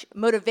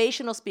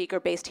motivational speaker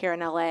based here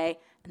in LA.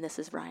 And this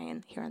is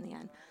Ryan here on the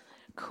end.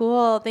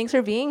 Cool. Thanks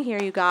for being here,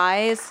 you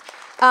guys.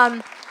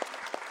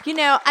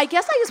 I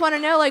guess I just want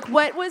to know, like,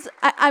 what was,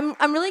 I'm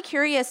really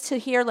curious to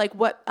hear, like,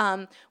 what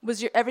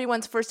was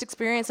everyone's first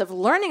experience of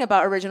learning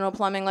about Original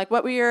Plumbing? Like,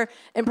 what were your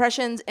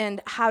impressions,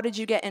 and how did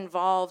you get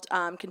involved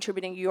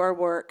contributing your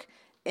work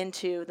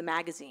into the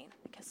magazine?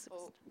 I guess.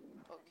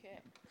 Okay.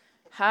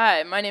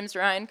 Hi, my name's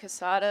Ryan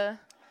Casada,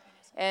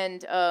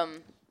 and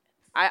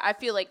I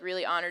feel, like,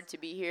 really honored to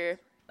be here,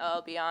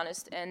 I'll be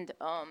honest. And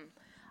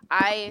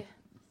I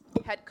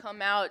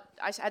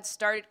had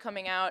started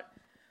coming out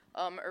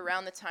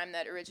around the time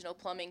that Original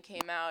Plumbing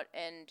came out,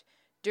 and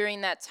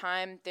during that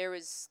time there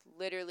was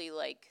literally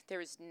there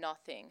was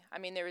nothing. I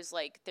mean, there was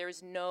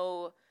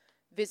no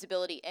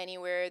visibility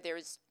anywhere. There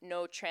was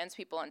no trans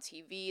people on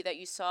TV that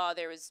you saw.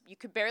 You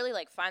could barely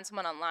like find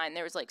someone online.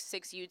 There was like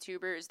 6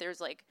 YouTubers. There was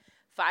like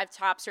 5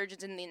 top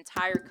surgeons in the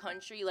entire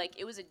country. Like,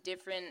 it was a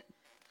different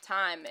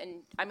time.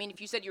 And I mean, if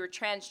you said you were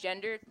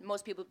transgender,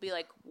 most people would be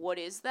like, what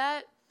is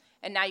that?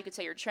 And now you could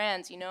say you're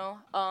trans, you know?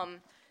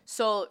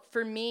 So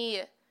for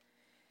me,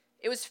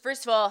 it was,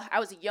 first of all, I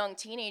was a young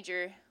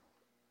teenager,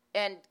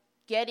 and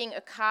getting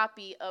a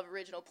copy of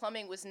Original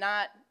Plumbing was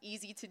not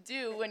easy to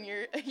do when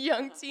you're a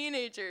young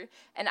teenager.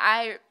 And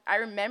I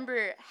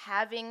remember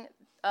having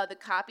the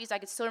copies. I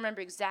could still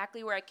remember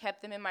exactly where I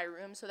kept them in my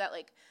room so that,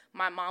 like,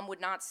 my mom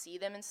would not see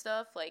them and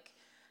stuff. Like,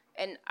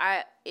 and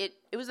it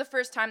was the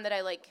first time that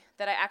I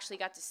actually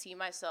got to see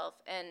myself.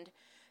 And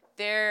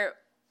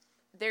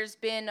there's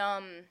been,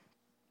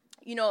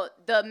 you know,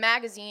 the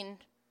magazine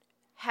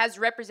has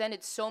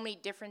represented so many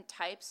different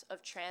types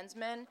of trans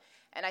men,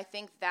 and I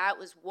think that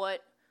was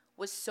what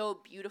was so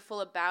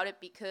beautiful about it,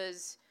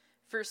 because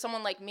for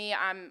someone like me,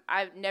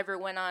 I've never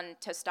went on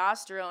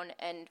testosterone,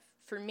 and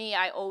for me,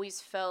 I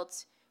always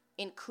felt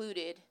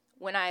included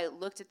when I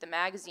looked at the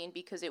magazine,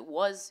 because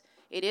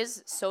it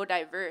is so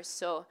diverse.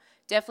 So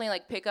definitely,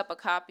 like, pick up a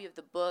copy of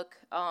the book.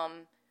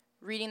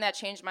 Reading that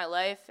changed my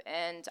life,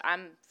 and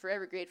I'm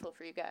forever grateful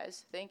for you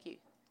guys. Thank you.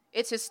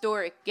 It's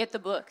historic. Get the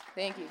book.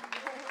 Thank you.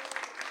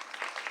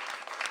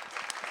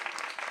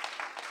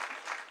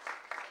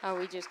 Are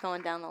we just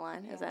going down the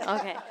line? Is that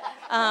okay?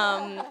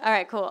 All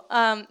right, cool.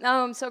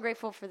 I'm so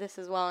grateful for this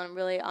as well, and I'm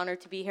really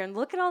honored to be here. And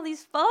look at all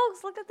these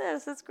folks. Look at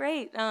this. It's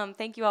great.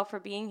 Thank you all for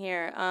being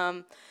here.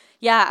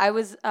 Yeah, I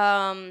was.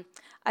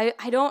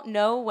 I don't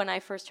know when I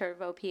first heard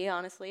of OP.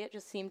 Honestly, it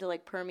just seemed to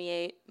like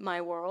permeate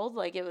my world.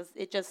 Like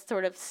it just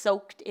sort of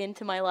soaked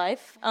into my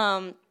life.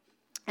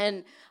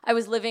 And I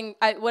was living.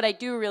 What I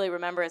do really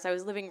remember is I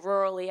was living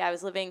rurally. I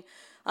was living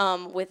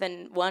with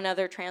one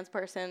other trans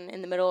person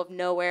in the middle of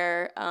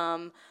nowhere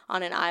on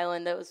an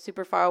island that was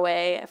super far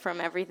away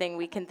from everything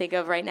we can think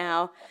of right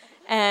now.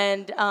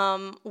 And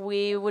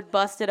we would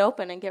bust it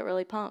open and get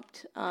really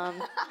pumped.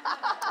 And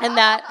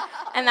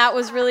that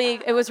was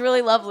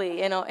really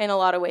lovely in a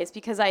lot of ways,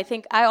 because I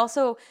think I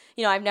also,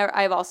 you know,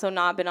 I've also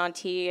not been on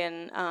T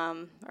and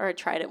or I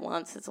tried it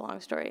once. It's a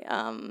long story.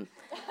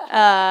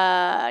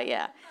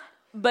 Yeah.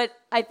 But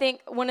I think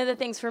one of the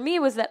things for me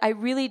was that I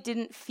really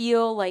didn't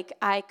feel like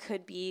I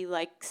could be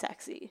like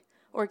sexy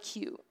or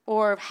cute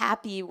or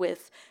happy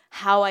with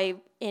how I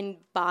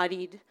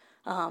embodied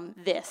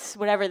this,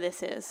 whatever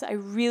this is. I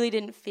really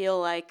didn't feel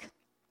like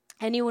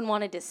anyone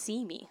wanted to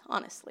see me,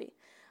 honestly,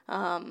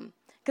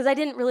 because I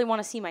didn't really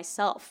want to see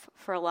myself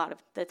for a lot of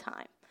the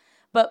time.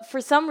 But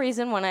for some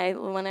reason, when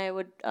I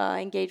would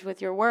engage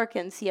with your work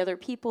and see other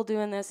people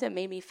doing this, it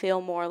made me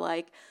feel more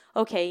like,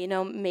 okay, you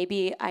know,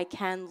 maybe I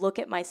can look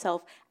at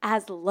myself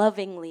as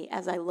lovingly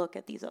as I look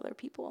at these other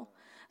people.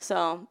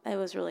 So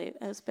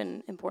it's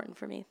been important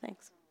for me.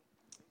 Thanks.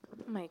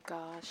 Oh my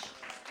gosh.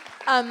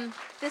 I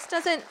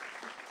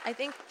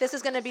think this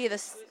is going to be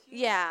this.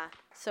 Yeah.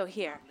 So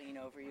here. Lean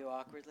over you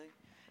awkwardly.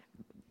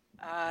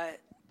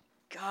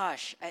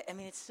 Gosh, I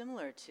mean, it's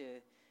similar to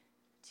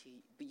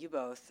you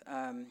both.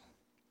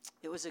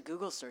 It was a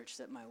Google search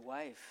that my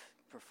wife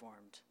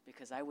performed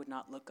because I would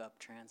not look up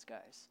trans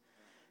guys.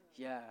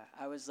 Yeah,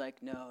 I was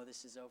like, no,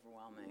 this is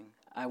overwhelming.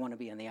 I want to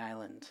be on the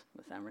island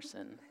with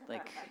Emerson.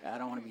 Like, I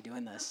don't want to be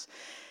doing this.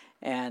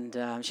 And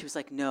she was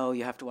like, no,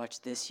 you have to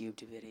watch this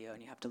YouTube video,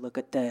 and you have to look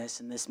at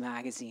this and this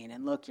magazine,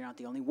 and look, you're not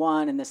the only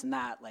one, and this and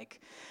that.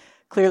 Like,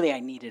 clearly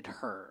I needed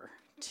her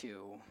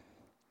to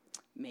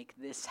make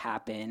this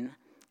happen.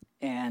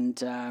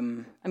 And, I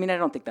mean, I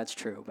don't think that's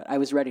true, but I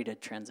was ready to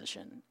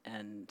transition,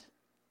 and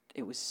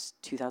it was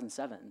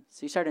 2007.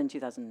 So you started in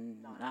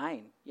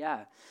 2009.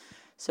 Yeah.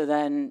 So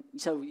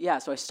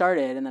I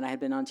started, and then I had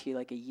been on T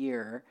like a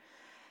year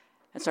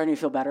and starting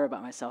to feel better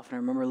about myself. And I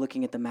remember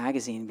looking at the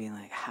magazine and being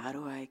like, how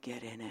do I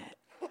get in it?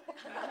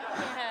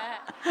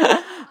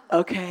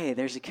 Okay,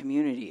 there's a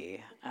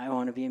community. I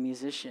want to be a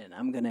musician.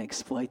 I'm going to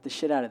exploit the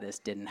shit out of this.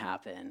 Didn't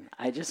happen.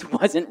 I just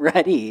wasn't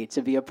ready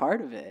to be a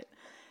part of it.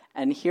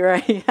 And here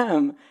I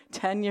am,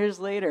 10 years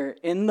later,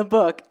 in the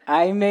book.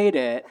 I made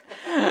it.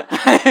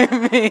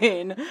 I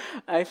mean,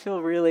 I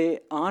feel really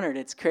honored.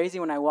 It's crazy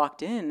when I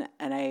walked in,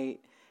 and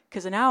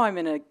because now I'm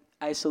in an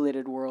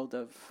isolated world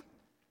of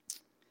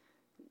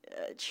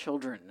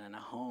children and a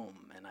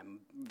home, and I'm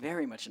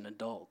very much an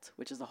adult,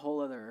 which is a whole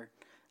other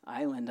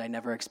island I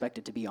never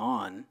expected to be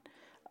on,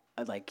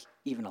 like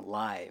even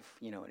alive,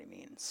 you know what I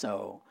mean?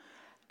 So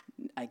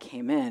I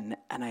came in,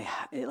 and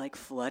it like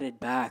flooded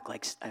back,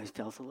 like I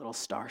felt a little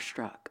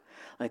starstruck.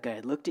 Like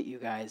I looked at you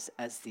guys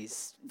as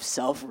these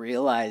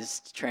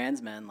self-realized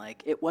trans men.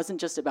 Like it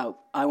wasn't just about,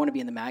 I want to be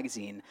in the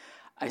magazine.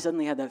 I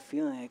suddenly had that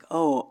feeling like,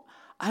 oh,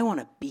 I want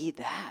to be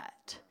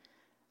that.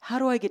 How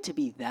do I get to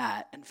be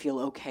that and feel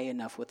okay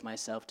enough with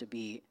myself to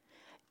be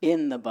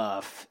in the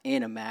buff,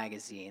 in a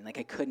magazine? Like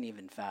I couldn't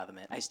even fathom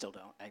it. I still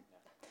don't.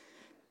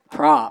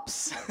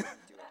 Props.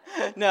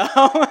 No,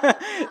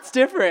 it's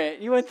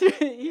different. You went through,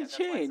 you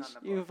changed,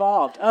 you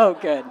evolved. Oh,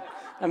 good.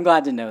 I'm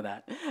glad to know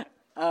that.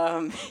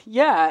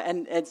 Yeah,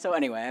 and so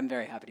anyway, I'm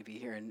very happy to be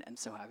here, and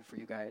so happy for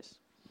you guys.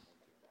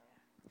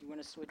 You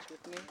want to switch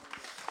with me?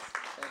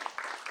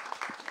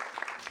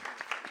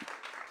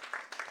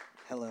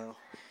 Hello.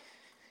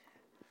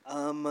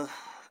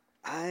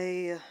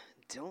 I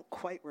don't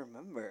quite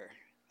remember.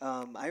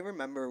 I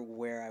remember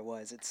where I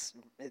was.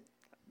 I've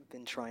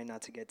been trying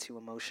not to get too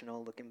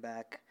emotional looking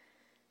back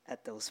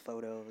at those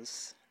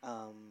photos.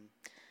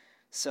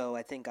 So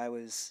I think I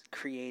was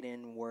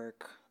creating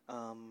work,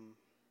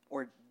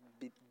 or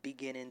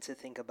beginning to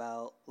think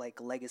about like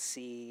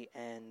legacy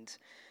and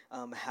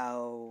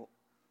how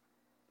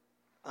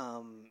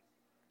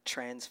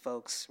trans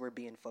folks were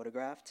being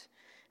photographed.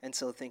 And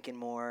so thinking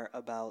more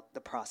about the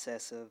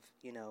process of,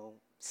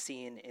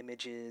 seeing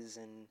images,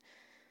 and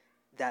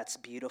that's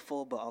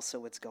beautiful, but also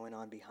what's going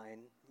on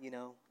behind,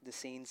 the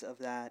scenes of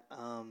that.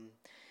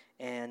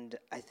 And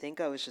I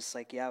think I was just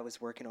like, I was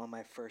working on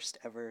my first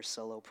ever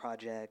solo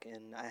project,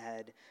 and I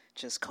had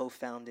just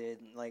co-founded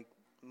like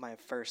my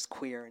first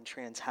queer and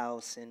trans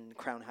house in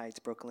Crown Heights,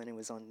 Brooklyn. It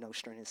was on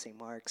Nostrand and St.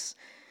 Mark's.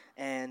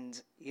 And,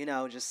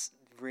 just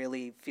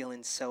really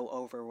feeling so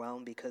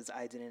overwhelmed because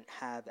I didn't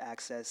have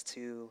access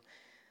to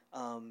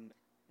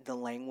the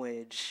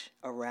language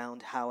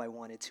around how I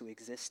wanted to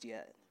exist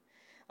yet.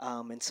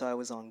 And so I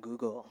was on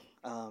Google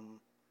a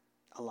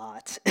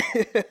lot,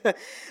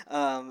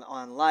 on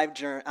not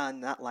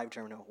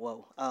LiveJournal,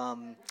 whoa.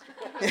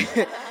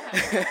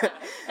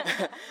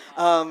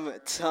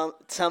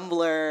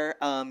 Tumblr,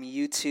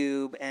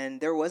 YouTube, and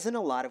there wasn't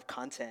a lot of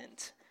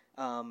content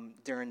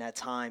during that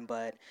time,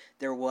 but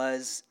there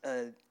was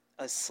a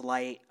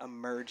slight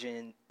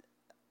emergence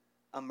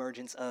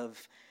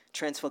of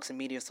trans folks in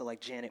media, so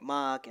like Janet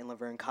Mock and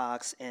Laverne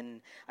Cox,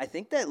 and I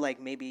think that like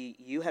maybe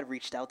you had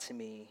reached out to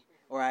me,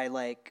 or I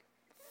like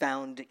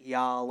found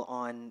y'all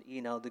on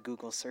the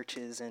Google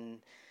searches, and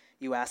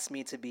you asked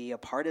me to be a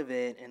part of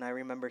it, and I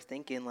remember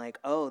thinking like,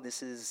 oh,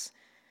 this is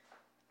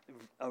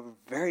a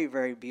very,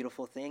 very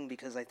beautiful thing,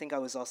 because I think I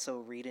was also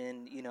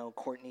reading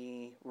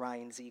Courtney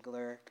Ryan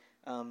Ziegler,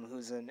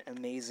 who's an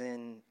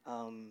amazing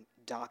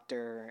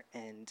doctor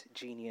and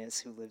genius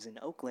who lives in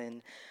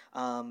Oakland.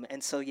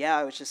 And so,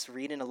 I was just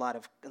reading a lot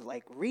of,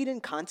 reading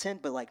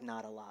content, but,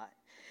 not a lot.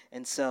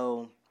 And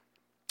so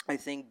I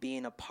think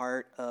being a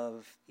part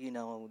of,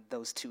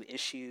 those two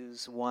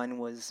issues, one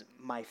was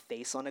my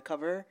face on the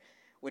cover,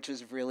 which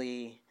was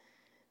really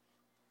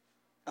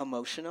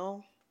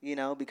emotional,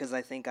 because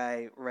I think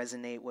I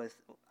resonate with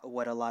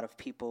what a lot of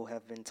people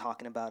have been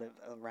talking about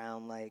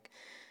around,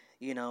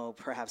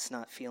 perhaps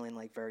not feeling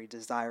very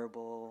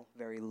desirable,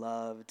 very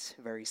loved,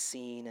 very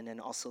seen, and then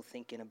also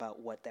thinking about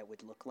what that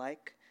would look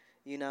like,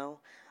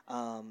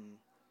 And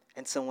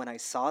so when I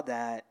saw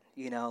that,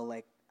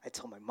 I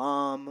told my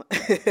mom,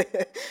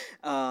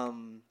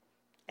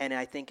 and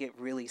I think it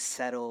really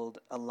settled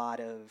a lot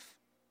of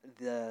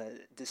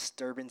the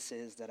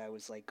disturbances that I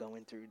was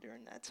going through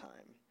during that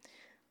time.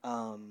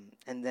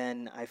 And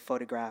then I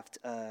photographed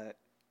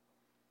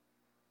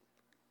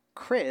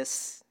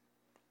Chris.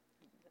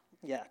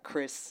 Yeah,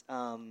 Chris,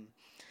 and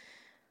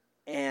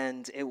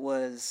it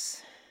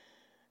was,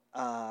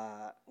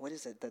 what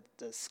is it, the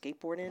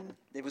skateboarding?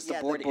 It was the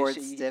board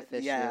issue. Stiff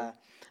issue. Yeah,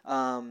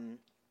 and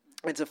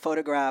to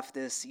photograph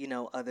this,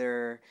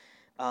 other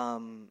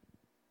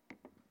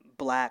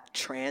Black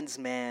trans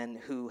man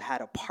who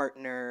had a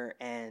partner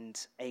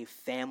and a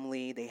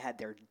family. They had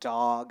their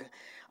dog.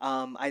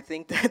 I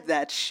think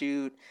that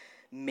shoot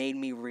made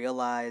me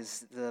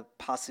realize the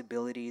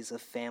possibilities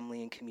of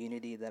family and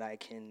community that I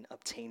can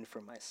obtain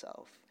for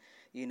myself,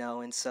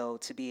 and so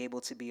to be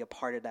able to be a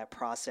part of that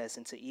process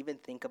and to even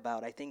think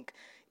about, I think,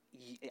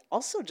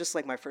 also just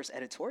my first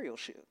editorial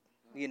shoot,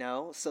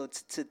 so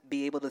to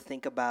be able to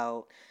think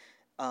about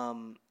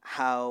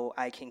how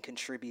I can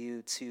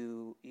contribute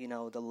to,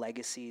 the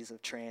legacies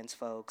of trans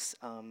folks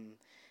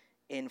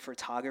in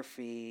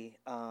photography,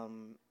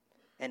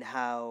 and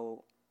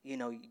how,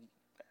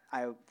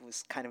 I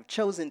was kind of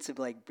chosen to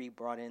be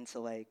brought in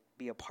to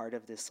be a part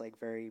of this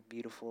very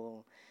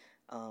beautiful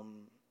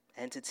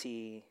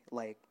entity,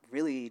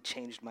 really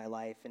changed my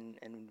life and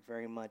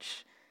very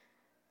much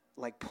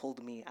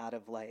pulled me out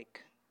of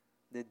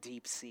the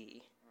deep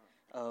sea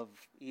of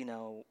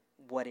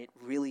what it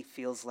really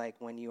feels like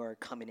when you are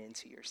coming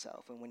into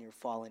yourself and when you're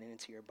falling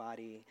into your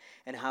body,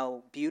 and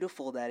how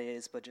beautiful that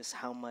is, but just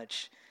how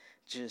much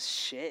just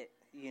shit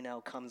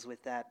comes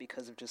with that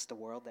because of just the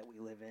world that we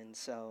live in.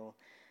 So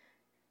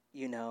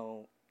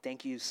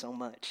thank you so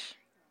much.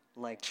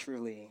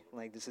 Truly,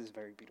 this is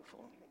very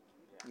beautiful.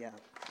 Yeah.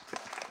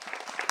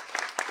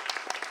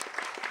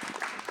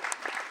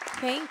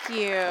 Thank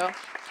you.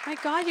 My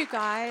God, you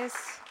guys.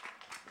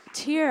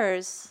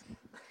 Tears.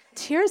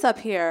 Tears up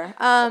here.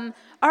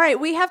 All right,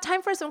 we have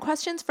time for some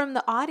questions from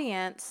the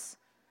audience.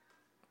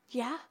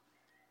 Yeah?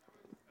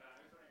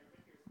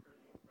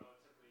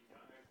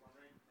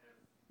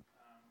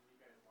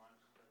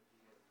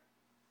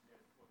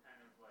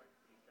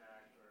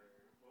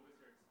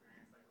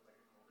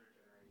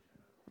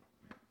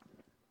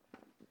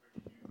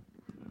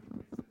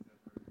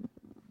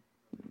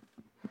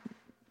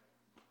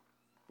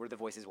 Were the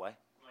voices what?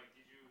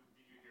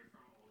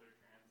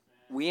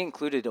 We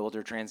included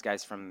older trans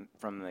guys from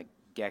the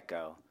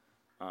get-go.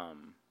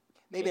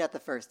 Maybe not the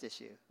first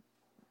issue.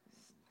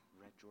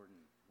 Red Jordan,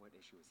 what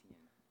issue was he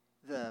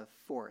in? The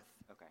fourth.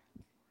 Okay.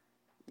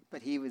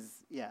 But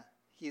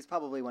he's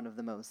probably one of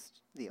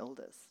the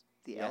oldest,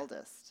 the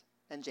eldest.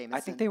 And Jameson. I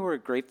think they were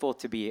grateful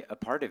to be a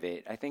part of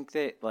it. I think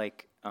that,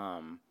 like,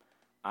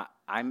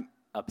 I'm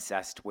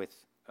obsessed with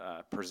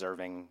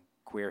preserving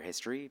queer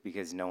history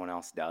because no one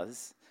else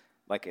does.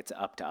 Like, it's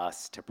up to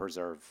us to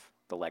preserve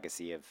the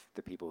legacy of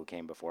the people who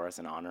came before us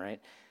and honor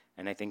it.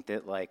 And I think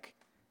that, like,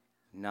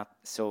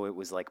 so it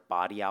was like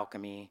Body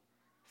Alchemy,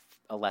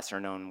 a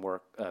lesser-known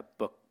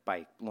book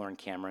by Lauren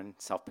Cameron,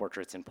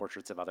 Self-Portraits and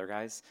Portraits of Other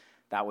Guys.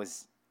 That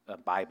was a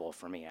Bible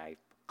for me. I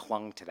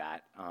clung to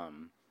that.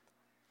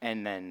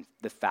 And then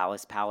The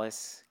Phallus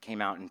Palace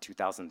came out in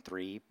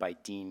 2003 by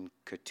Dean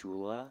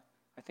Kutula,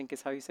 I think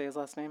is how you say his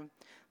last name.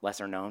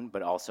 Lesser known,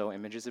 but also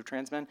images of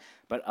trans men.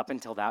 But up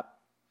until that,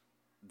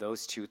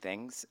 those two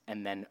things,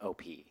 and then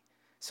OP.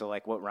 So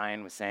like what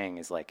Ryan was saying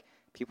is like,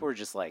 people were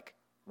just like,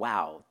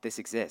 wow, this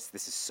exists.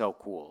 This is so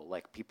cool.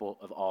 Like people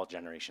of all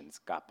generations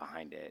got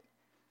behind it.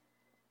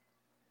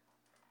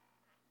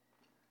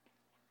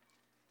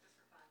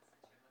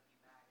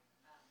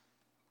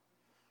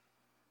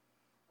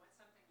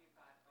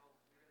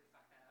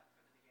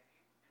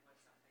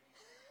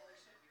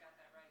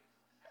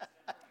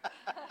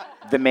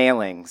 The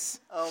mailings.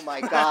 Oh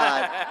my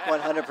God,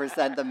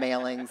 100% the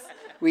mailings.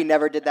 We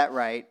never did that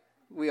right.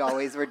 We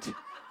always were,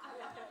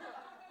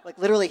 like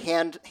literally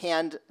hand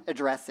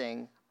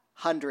addressing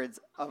hundreds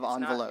of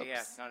envelopes.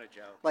 It's not a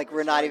joke. Like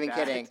we're not even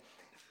kidding.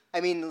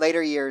 I mean,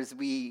 later years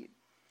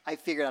I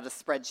figured out a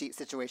spreadsheet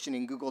situation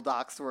in Google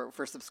Docs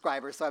for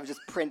subscribers, so I would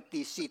just print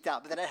these sheets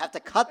out, but then I'd have to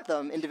cut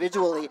them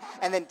individually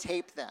and then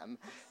tape them.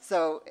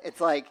 So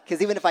it's like,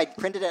 because even if I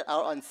printed it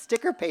out on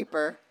sticker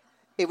paper,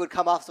 it would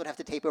come off, so I'd have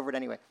to tape over it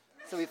anyway.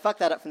 So we fucked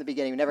that up from the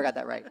beginning. We never got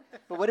that right.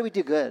 But what did we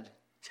do good?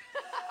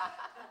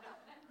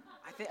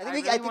 I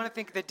really want to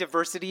think the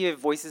diversity of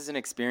voices and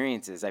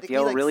experiences. I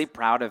feel like really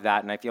proud of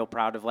that, and I feel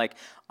proud of like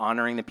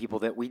honoring the people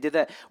that we did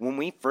that. When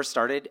we first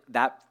started,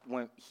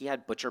 when he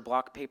had butcher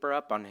block paper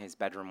up on his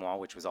bedroom wall,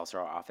 which was also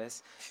our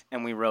office,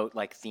 and we wrote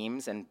like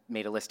themes and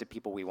made a list of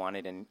people we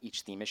wanted in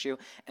each theme issue.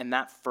 And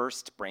that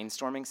first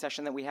brainstorming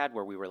session that we had,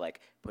 where we were like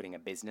putting a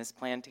business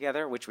plan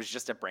together, which was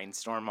just a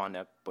brainstorm on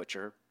a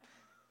butcher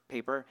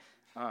paper.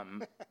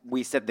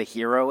 We said the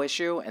hero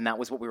issue, and that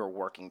was what we were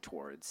working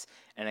towards.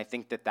 And I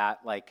think that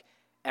like.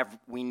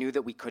 We knew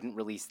that we couldn't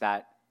release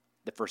that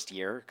the first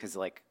year because,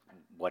 like,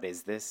 what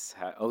is this?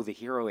 The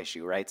hero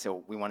issue, right?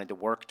 So we wanted to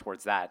work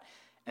towards that.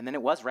 And then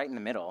it was right in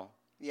the middle.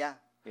 Yeah.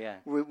 Yeah.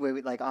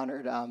 We like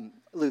honored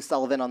Lou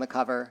Sullivan on the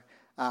cover.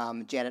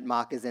 Janet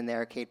Mock is in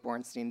there. Kate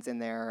Bornstein's in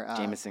there.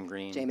 Jameson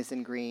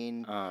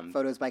Green.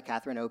 Photos by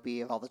Catherine Opie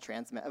of all the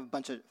a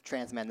bunch of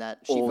trans men that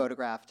she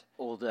photographed.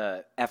 Old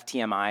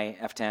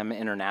FTM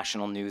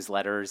international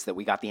newsletters that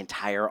we got the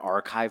entire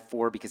archive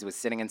for because it was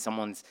sitting in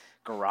someone's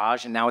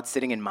garage, and now it's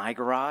sitting in my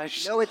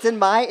garage. No, it's in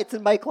my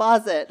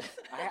closet.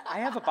 I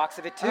have a box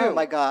of it too. Oh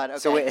my God! Okay.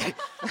 So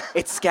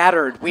it's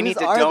scattered. We need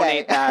to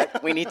donate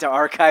that. We need to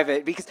archive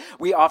it because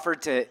we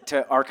offered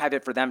to archive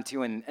it for them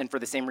too, and for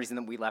the same reason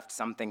that we left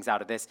some things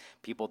out of this,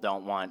 people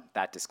don't want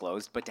that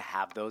disclosed. But to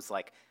have those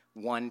like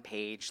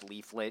one-page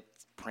leaflet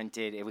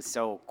printed, it was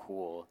so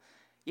cool.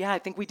 Yeah, I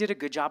think we did a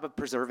good job of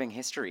preserving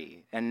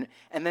history, and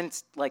then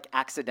like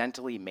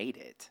accidentally made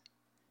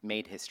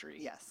history.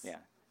 Yes. Yeah,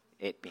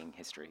 it being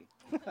history.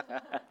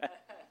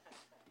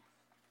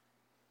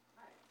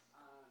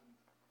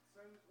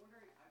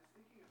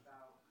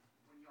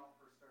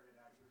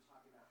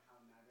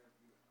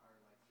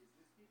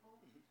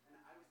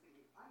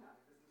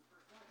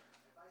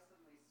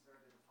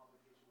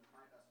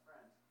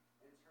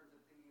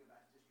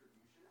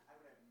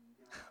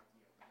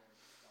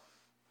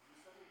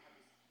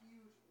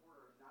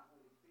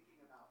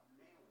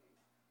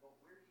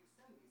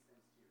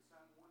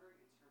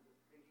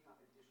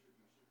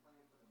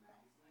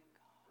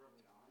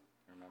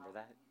 Remember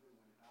that?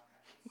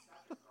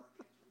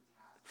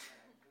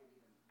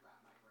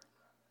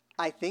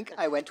 I think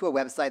I went to a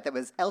website that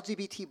was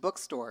LGBT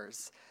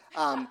bookstores.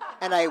 And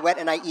I went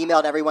and I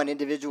emailed everyone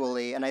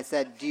individually, and I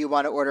said, do you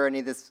want to order any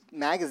of this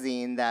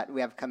magazine that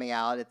we have coming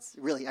out?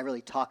 I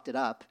really talked it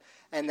up.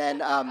 And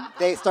then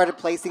they started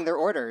placing their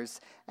orders.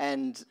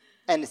 And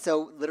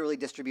so literally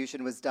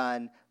distribution was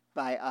done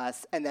by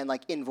us, and then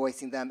like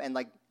invoicing them and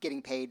like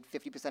getting paid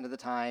 50% of the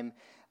time.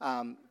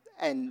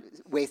 And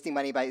wasting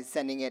money by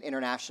sending it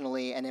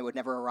internationally, and it would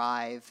never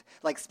arrive.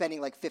 Like spending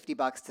like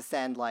 $50 to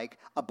send like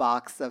a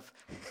box of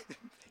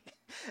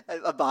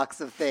a box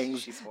of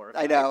things. She's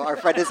horrified. I know our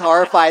friend is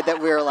horrified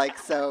that we're like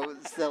so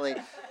silly.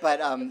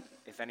 But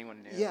if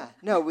anyone knew. Yeah,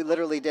 no, we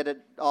literally did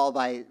it all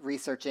by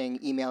researching,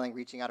 emailing,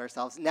 reaching out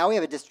ourselves. Now we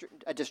have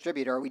a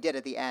distributor. We did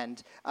at the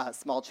end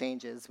Small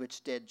Changes,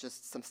 which did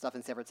just some stuff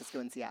in San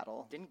Francisco and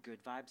Seattle. Didn't Good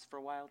Vibes for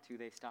a while too?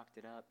 They stocked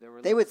it up.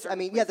 They would. I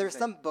mean, yeah. There's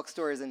some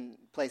bookstores and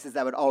places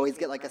that would always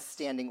get like a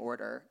standing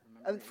order.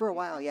 For a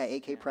while, yeah.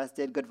 AK Press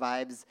did. Good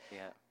Vibes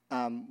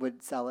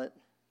would sell it.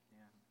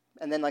 Yeah.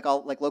 And then like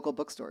all like local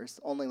bookstores,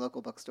 only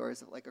local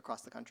bookstores like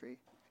across the country.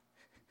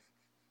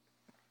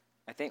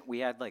 I think we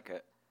had like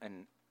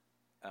an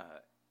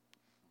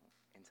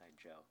inside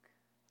joke.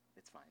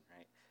 It's fine,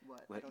 right?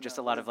 What? Just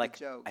a lot of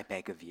like, I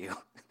beg of you.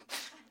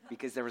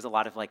 Because there was a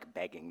lot of like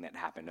begging that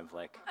happened of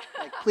like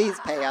please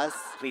pay us.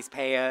 Please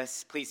pay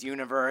us. Please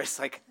universe.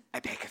 Like, I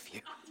beg of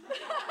you.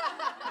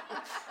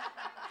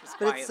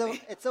 But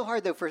it's so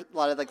hard though for a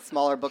lot of like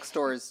smaller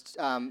bookstores.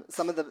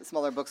 Some of the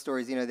smaller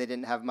bookstores, they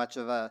didn't have much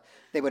of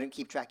they wouldn't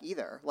keep track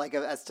either. Like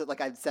as to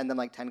like I'd send them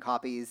like 10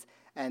 copies,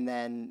 and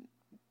then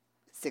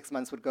 6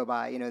 months would go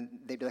by.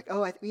 They'd be like,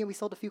 oh, we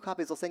sold a few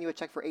copies. We'll send you a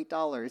check for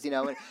 $8.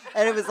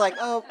 And it was like,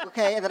 oh,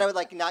 okay. And then I would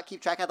like not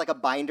keep track. I had like a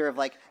binder of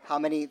like how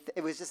many.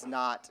 It was just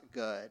not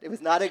good. It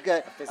was not a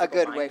good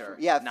way for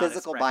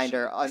physical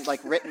binder on like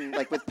written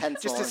like with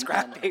pencil. Just a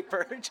scrap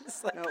paper,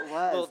 just like no, it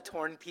was. A little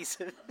torn piece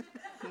of.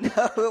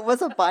 No, it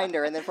was a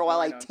binder, and then for a while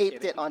I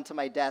taped it onto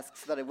my desk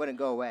so that it wouldn't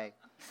go away.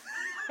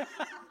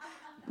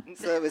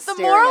 So it was the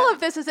moral of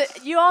this is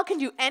that you all can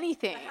do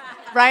anything,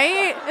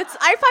 right?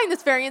 I find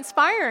this very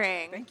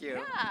inspiring. Thank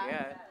you.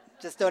 Yeah.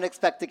 Just don't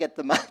expect to get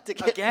paid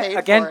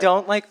again, for it.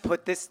 don't like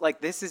put this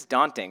like this is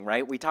daunting,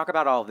 right? We talk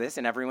about all this,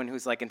 and everyone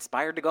who's like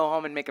inspired to go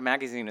home and make a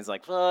magazine is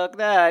like, fuck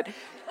that.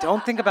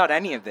 Don't think about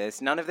any of this.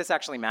 None of this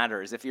actually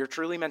matters. If you're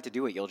truly meant to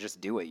do it, you'll just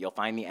do it. You'll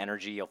find the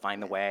energy. You'll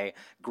find the way.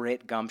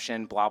 Grit,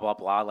 gumption, blah blah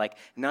blah. Like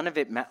none of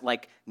it.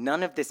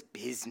 None of this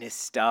business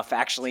stuff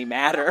actually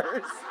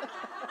matters.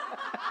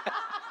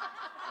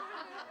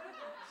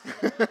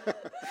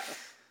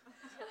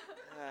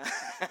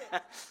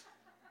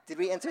 Did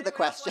we answer the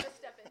question?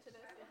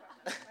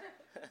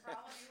 For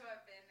all of you who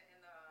have been in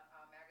the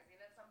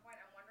magazine at some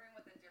point, I'm wondering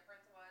what the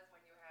difference was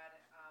when you had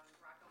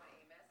Rocco and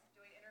Amos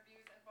doing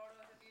interviews and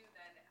photos of you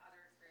than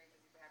other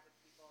experiences you've had with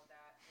people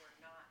that were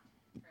not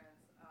trans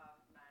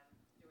men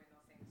doing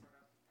those same sort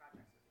of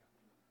projects with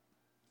you.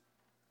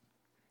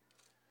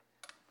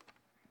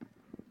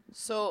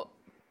 So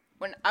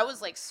when I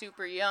was like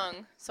super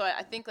young, so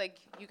I think like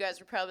you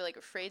guys were probably like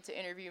afraid to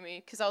interview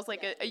me because I was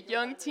like a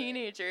young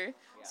teenager.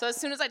 So as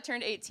soon as I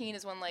turned 18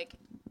 is when like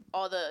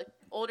all the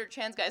older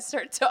trans guys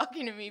started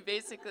talking to me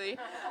basically.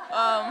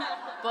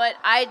 But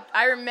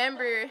I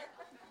remember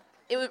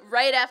it was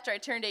right after I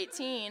turned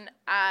 18,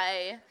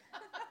 I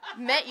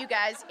met you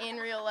guys in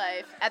real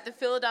life at the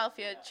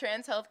Philadelphia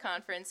Trans Health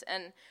Conference,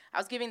 and I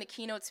was giving the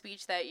keynote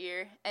speech that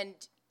year, and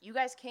you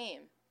guys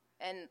came.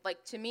 And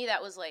like to me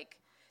that was like,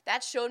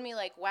 that showed me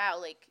like,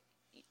 wow,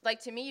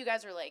 like to me you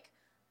guys were like,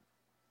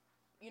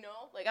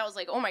 like I was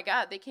like, oh my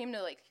God, they came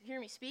to like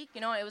hear me speak,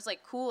 it was like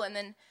cool. And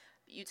then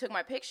you took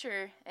my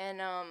picture, and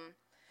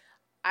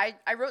I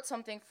wrote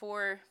something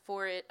for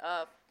it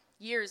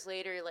years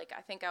later. Like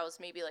I think I was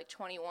maybe like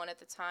 21 at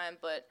the time,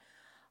 but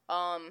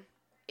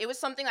it was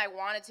something I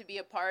wanted to be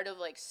a part of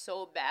like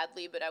so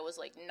badly, but I was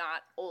like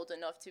not old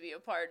enough to be a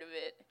part of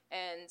it.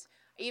 And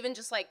even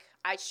just like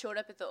I showed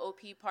up at the OP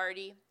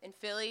party in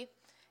Philly,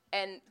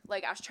 and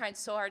like I was trying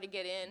so hard to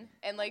get in,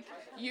 and like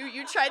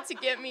you tried to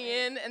get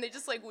me in, and they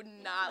just like would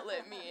not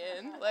let me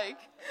in. Like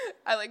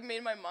I like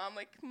made my mom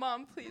like,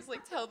 Mom, please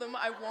like tell them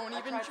I won't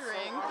even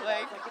drink.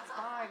 Like it's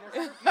fine.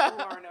 There's other people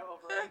who aren't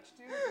overage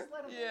too. Just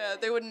let them yeah,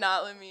 they would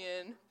not let me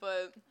in,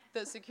 but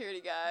the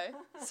security guy.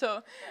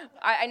 So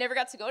I never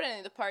got to go to any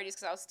of the parties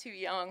because I was too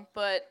young.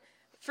 But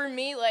for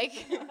me, like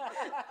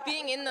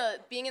being in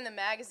the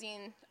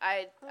magazine,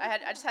 I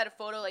just had a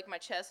photo like my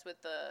chest with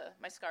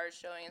my scars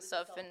showing and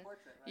stuff, and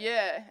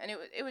yeah, and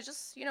it was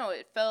just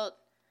it felt,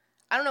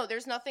 I don't know,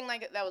 there's nothing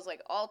like it that was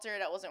like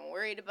altered. I wasn't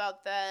worried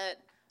about that.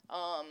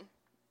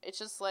 It's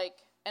just like,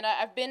 and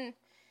I've been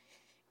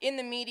in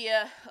the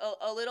media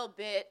a little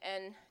bit,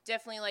 and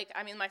definitely like,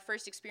 I mean, my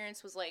first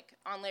experience was like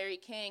on Larry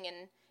King,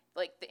 and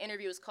like the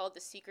interview was called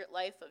The Secret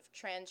Life of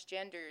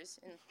Transgenders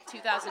in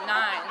 2009.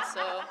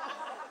 So,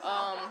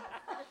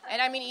 and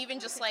I mean, even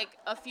just like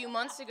a few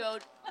months ago,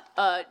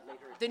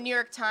 the New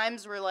York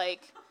Times were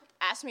like,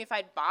 asked me if I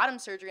had bottom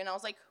surgery, and I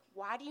was like,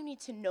 why do you need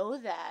to know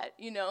that?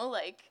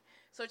 Like,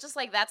 so it's just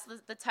like, that's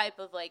the type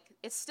of like,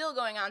 it's still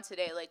going on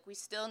today. Like, we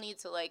still need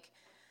to like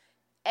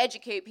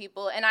educate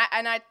people. And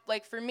I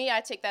like, for me,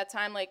 I take that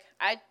time, like,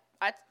 I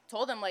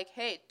told them like,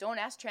 hey, don't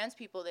ask trans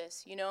people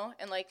this,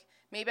 and like,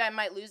 maybe I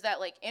might lose that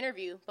like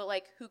interview, but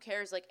like, who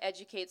cares? Like,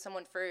 educate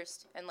someone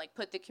first, and like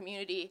put the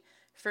community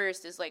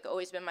first is like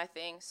always been my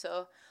thing.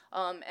 So,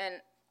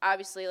 and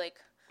obviously like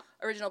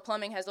Original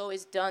Plumbing has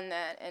always done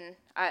that, and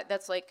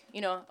that's like,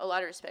 a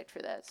lot of respect for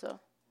that. So,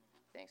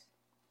 thanks.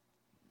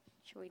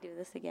 Should we do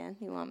this again?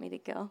 You want me to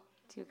go?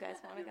 Do you guys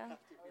want to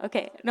go?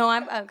 Okay. No,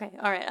 I'm okay.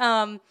 All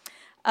right.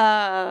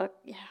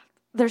 Yeah.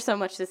 There's so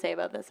much to say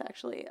about this,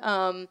 actually.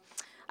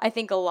 I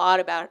think a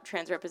lot about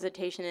trans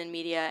representation in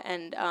media,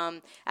 and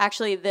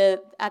actually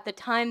at the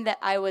time that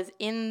I was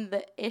in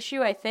the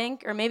issue, I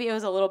think, or maybe it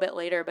was a little bit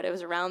later, but it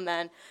was around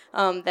then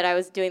that I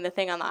was doing the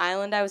thing on the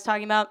island I was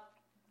talking about.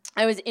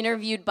 I was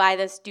interviewed by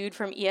this dude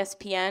from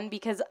ESPN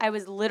because I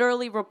was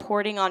literally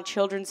reporting on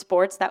children's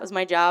sports. That was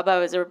my job. I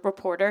was a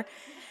reporter.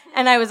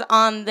 And I was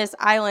on this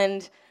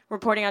island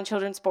reporting on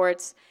children's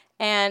sports.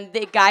 And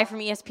the guy from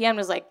ESPN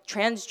was like,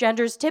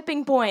 transgender's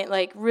tipping point,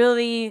 like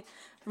really,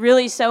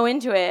 really so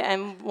into it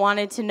and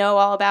wanted to know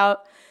all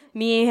about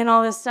me and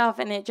all this stuff.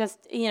 And it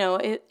just,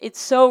 it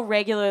so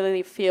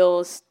regularly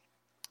feels,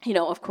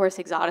 of course,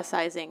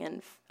 exoticizing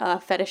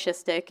and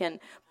fetishistic and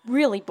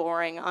really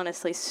boring,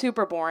 honestly,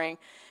 super boring.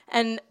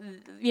 And,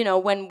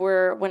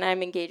 when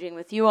I'm engaging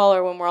with you all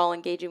or when we're all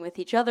engaging with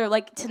each other,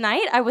 like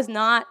tonight, I was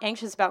not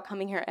anxious about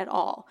coming here at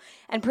all.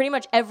 And pretty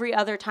much every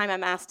other time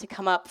I'm asked to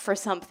come up for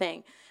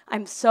something,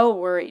 I'm so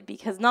worried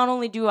because not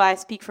only do I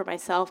speak for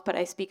myself, but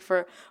I speak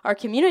for our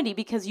community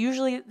because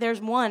usually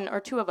there's one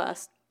or two of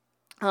us.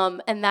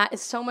 And that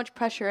is so much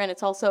pressure. And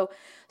it's also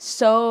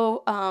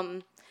so,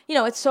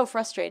 it's so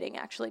frustrating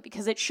actually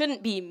because it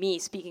shouldn't be me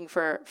speaking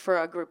for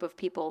a group of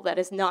people that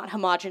is not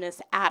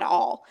homogenous at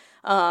all.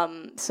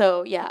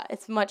 So yeah,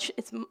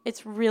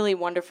 it's really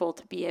wonderful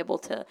to be able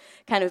to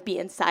kind of be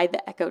inside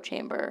the echo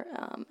chamber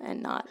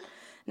and not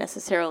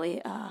necessarily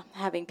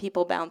having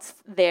people bounce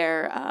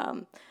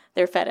their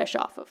fetish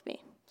off of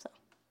me. So.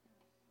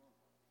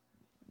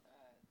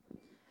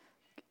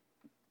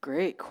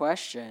 Great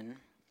question.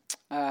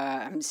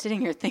 I'm sitting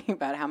here thinking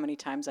about how many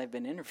times I've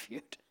been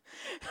interviewed.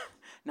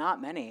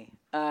 Not many.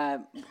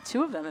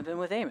 2 of them have been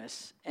with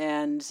Amos.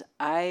 And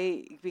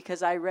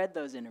because I read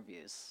those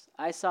interviews,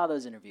 I saw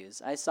those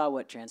interviews. I saw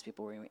what trans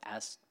people were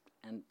asked,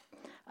 and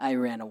I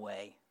ran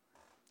away.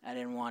 I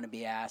didn't want to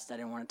be asked. I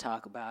didn't want to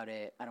talk about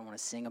it. I don't want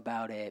to sing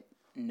about it.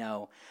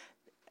 No.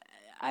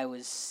 I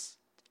was,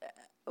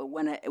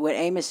 when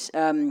Amos,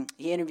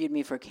 he interviewed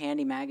me for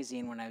Candy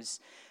Magazine when I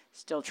was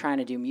still trying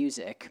to do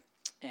music.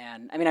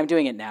 And, I'm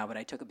doing it now, but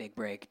I took a big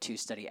break to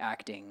study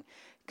acting.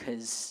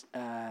 Because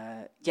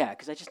I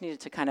just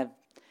needed to kind of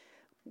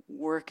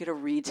work at a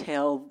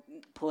retail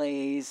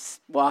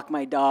place, walk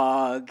my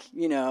dog,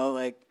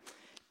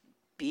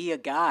 be a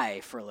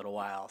guy for a little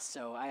while.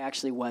 So I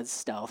actually was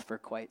stealth for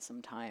quite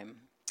some time.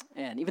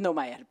 And even though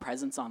I had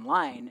presence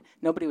online,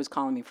 nobody was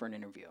calling me for an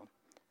interview.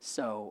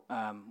 So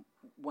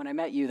when I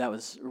met you, that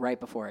was right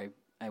before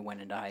I went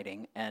into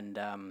hiding. And,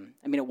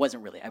 it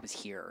wasn't really, I was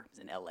here, I was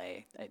in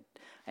LA.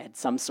 I had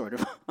some sort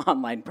of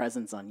online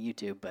presence on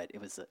YouTube, but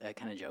it was a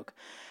kind of joke.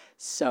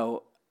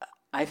 So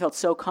I felt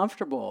so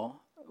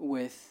comfortable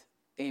with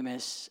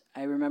Amos.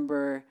 I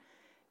remember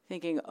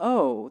thinking,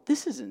 oh,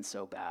 this isn't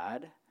so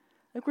bad.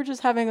 Like, we're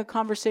just having a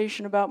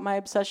conversation about my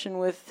obsession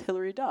with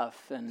Hillary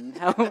Duff and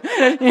how,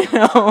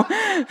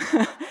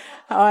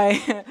 how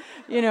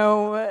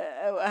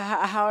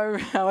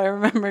I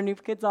remember New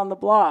Kids on the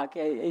Block.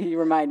 He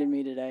reminded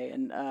me today.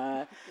 And,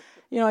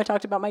 I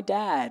talked about my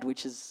dad,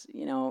 which is,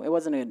 it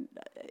wasn't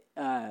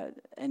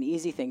an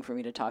easy thing for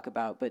me to talk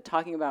about, but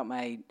talking about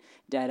my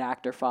dead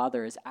actor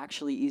father is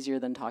actually easier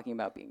than talking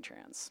about being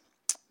trans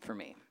for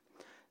me.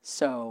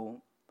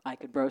 So I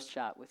could roast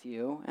chat with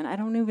you, and I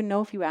don't even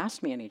know if you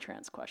asked me any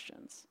trans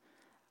questions.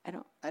 I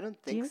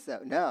don't think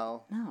so.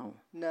 No.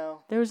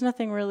 No. There was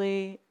nothing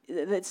really.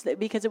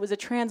 Because it was a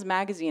trans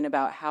magazine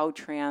about how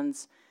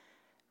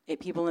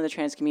people in the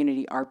trans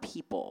community are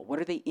people. What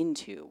are they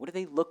into? What do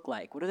they look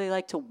like? What do they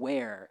like to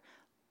wear?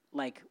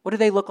 Like, what do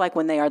they look like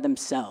when they are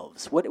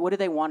themselves? What do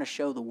they want to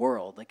show the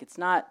world? Like, it's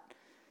not.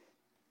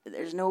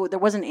 There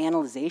wasn't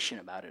analyzation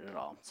about it at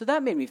all. So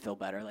that made me feel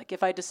better. Like,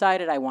 if I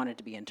decided I wanted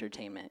to be in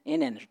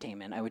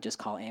entertainment, I would just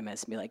call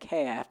Amos and be like,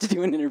 hey, I have to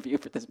do an interview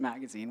for this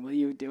magazine. Will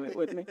you do it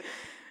with me?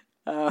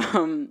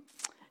 And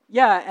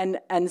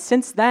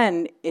since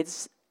then,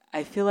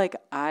 I feel like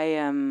I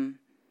am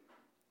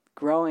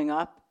growing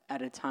up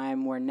at a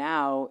time where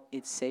now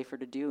it's safer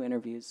to do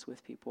interviews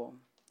with people.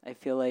 I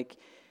feel like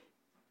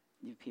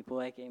people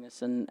like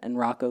Amos and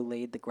Rocco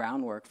laid the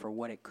groundwork for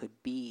what it could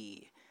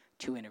be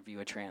to interview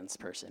a trans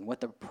person,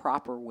 what the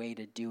proper way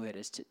to do it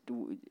is,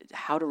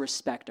 how to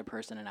respect a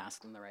person and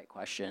ask them the right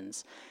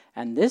questions.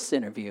 And this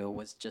interview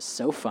was just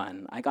so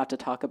fun. I got to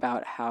talk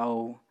about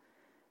how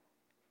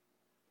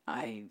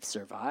I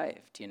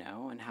survived,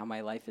 and how my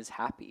life is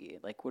happy.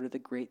 Like, what are the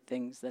great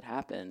things that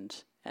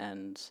happened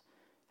and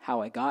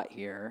how I got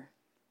here,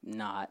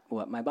 not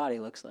what my body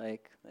looks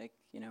like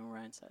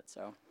Ryan said.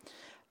 So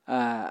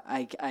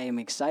I am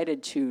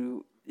excited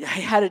to.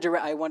 I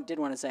did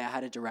want to say I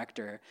had a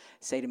director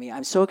say to me,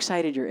 "I'm so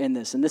excited you're in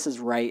this," and this is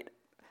right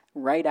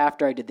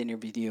after I did the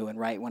interview with you, and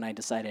right when I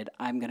decided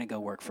I'm gonna go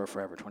work for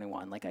Forever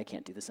 21. Like, I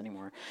can't do this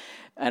anymore,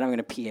 and I'm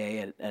gonna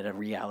PA at a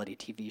reality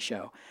TV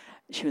show.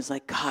 She was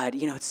like, "God,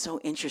 it's so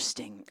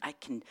interesting.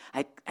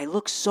 I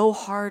look so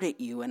hard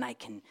at you, and I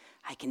can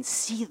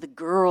see the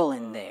girl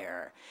in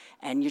there,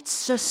 and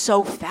it's just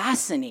so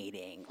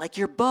fascinating. Like,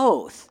 you're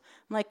both."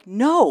 I'm like,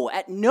 no,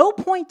 at no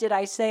point did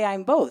I say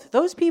I'm both.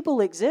 Those people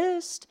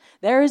exist.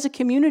 There is a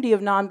community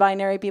of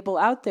non-binary people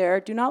out there.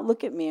 Do not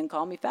look at me and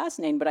call me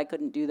fascinating. But I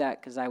couldn't do that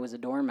because I was a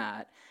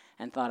doormat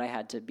and thought I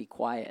had to be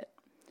quiet.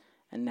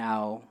 And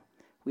now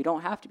we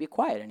don't have to be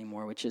quiet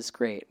anymore, which is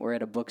great. We're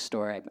at a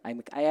bookstore.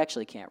 I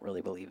actually can't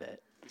really believe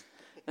it.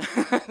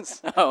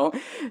 So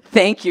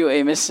thank you,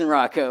 Amos and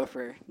Rocco,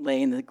 for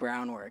laying the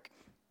groundwork.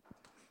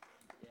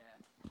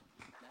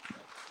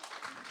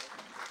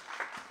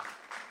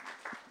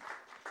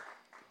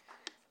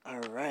 All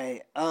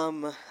right.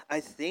 I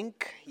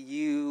think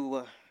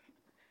you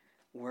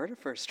were the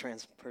first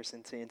trans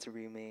person to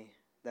interview me,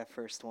 that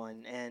first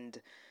one, and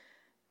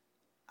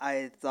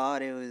I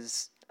thought it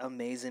was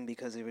amazing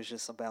because it was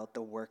just about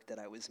the work that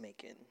I was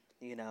making,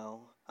 you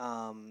know?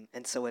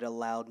 And so it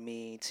allowed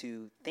me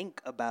to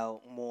think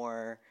about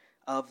more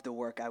of the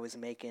work I was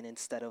making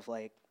instead of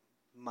like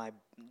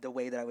the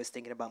way that I was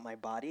thinking about my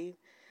body,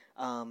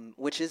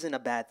 which isn't a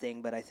bad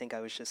thing, but I think I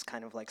was just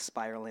kind of like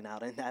spiraling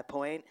out at that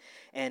point.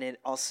 And it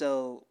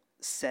also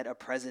set a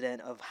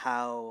precedent of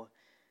how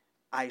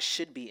I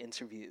should be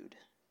interviewed,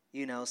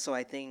 you know? So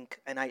I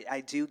think, and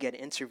I do get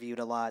interviewed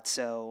a lot,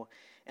 so,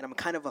 and I'm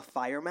kind of a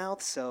fire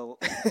mouth, so,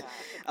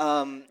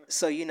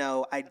 so, you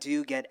know, I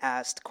do get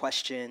asked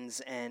questions,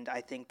 and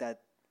I think that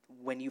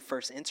when you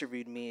first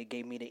interviewed me, it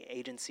gave me the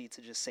agency to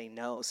just say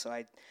no. So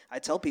I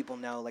tell people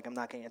no, like, I'm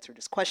not going to answer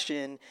this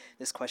question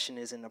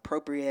isn't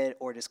appropriate,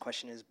 or this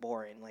question is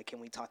boring, like, can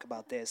we talk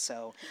about this?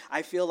 So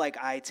I feel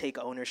like I take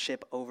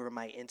ownership over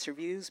my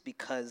interviews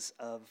because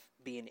of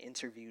being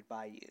interviewed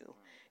by you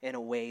in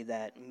a way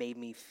that made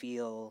me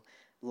feel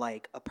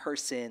like a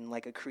person,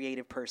 like a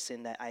creative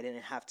person, that I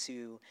didn't have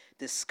to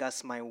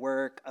discuss my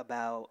work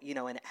about, you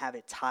know, and have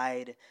it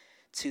tied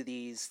to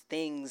these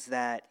things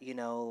that, you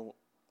know,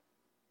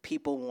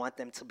 people want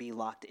them to be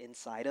locked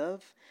inside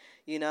of,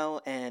 you know,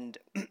 and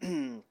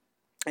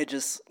it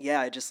just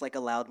like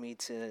allowed me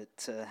to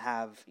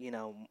have, you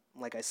know,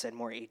 like I said,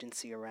 more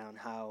agency around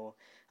how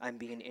I'm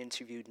being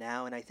interviewed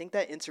now. And I think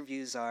that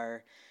interviews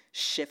are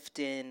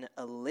shifting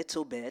a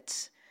little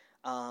bit.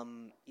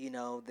 You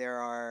know, there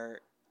are,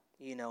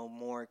 you know,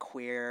 more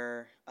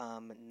queer,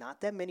 not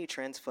that many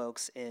trans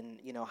folks in,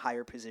 you know,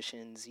 higher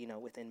positions, you know,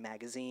 within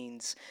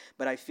magazines,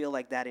 but I feel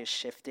like that is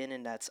shifting,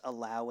 and that's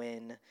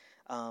allowing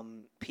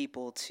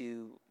people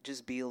to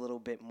just be a little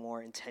bit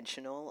more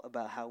intentional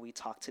about how we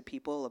talk to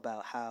people,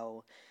 about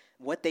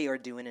what they are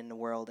doing in the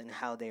world and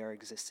how they are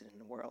existing in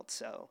the world.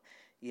 So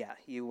yeah,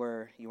 you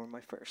were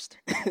my first.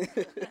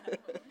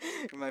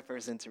 My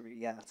first interview,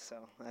 yeah, so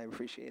I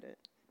appreciate it.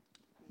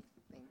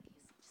 Thank you.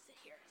 Sit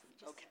here.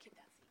 Just Okay. keep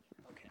that seat.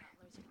 Okay.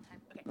 Let me take the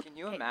time. Okay. Can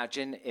you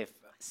imagine if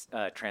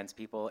trans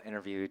people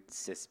interviewed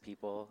cis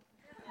people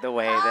the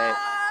way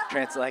that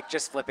trans, like,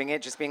 just flipping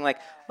it, just being like,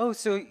 oh,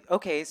 so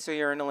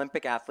you're an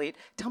Olympic athlete.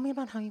 Tell me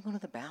about how you go to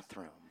the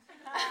bathroom.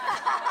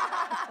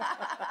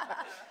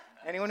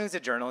 Anyone who's a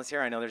journalist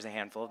here, I know there's a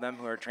handful of them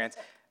who are trans.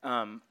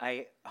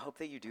 I hope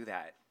that you do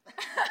that.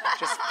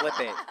 Just flip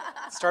it.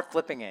 Start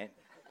flipping it.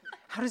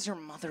 How does your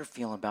mother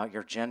feel about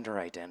your gender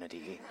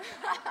identity?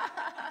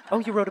 Oh,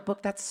 you wrote a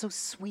book? That's so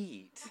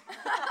sweet.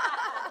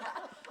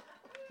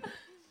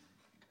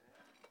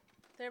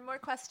 There are more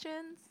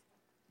questions?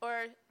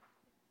 Or,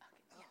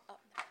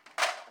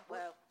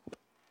 Well,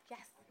 yes.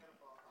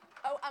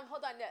 Oh,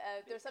 hold on.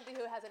 There's somebody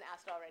who hasn't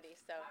asked already,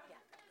 so yeah.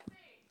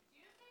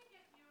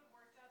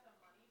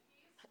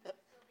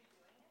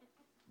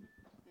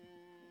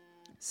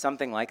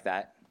 Something like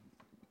that.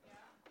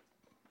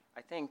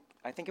 I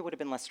think it would have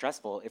been less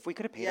stressful if we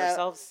could have paid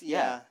ourselves.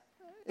 Yeah.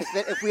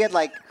 If we had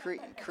like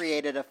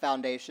created a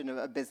foundation of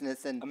a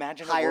business and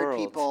Imagine a hired world.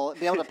 people,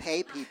 be able to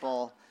pay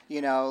people,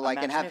 you know, like,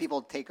 and Imagine have if-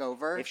 people take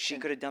over. If she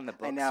could have done the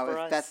books I know, for if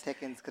us, Beth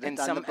Pickens could have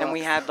done the books. and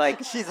we had like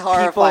She's people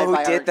horrified who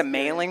by our did the experience.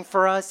 mailing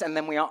for us, and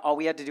then all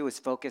we had to do was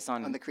focus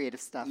on On the creative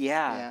stuff.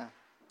 Yeah. Yeah.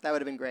 That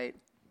would have been great.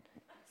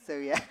 So,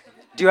 yeah.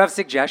 Do you have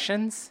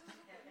suggestions?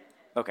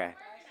 Okay.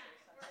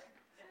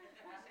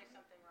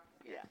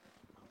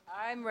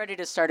 I'm ready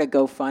to start a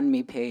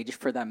GoFundMe page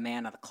for the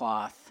man of the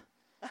cloth.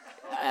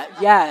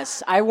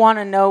 Yes, I want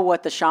to know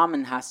what the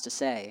shaman has to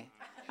say.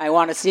 I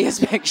want to see his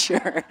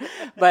picture.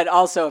 But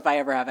also, if I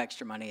ever have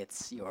extra money,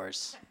 it's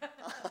yours.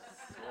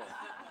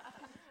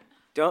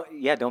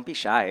 Don't be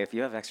shy. If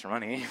you have extra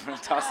money,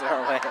 toss it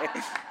our way.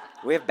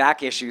 We have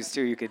back issues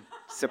too. You could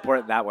support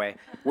it that way.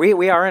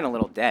 We are in a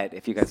little debt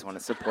if you guys want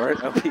to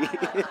support OP.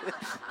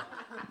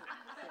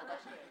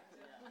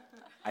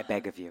 I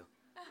beg of you.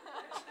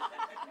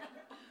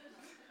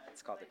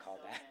 It's called the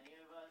callback. Many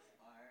of us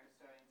are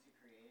starting to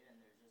create, and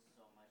there's just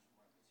so much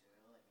more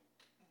material. Like,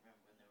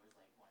 remember when there was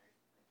like one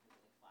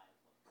or like 5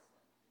 books, like,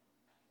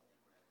 whatever.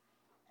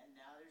 And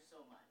now there's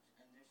so much,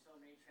 and there's so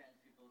many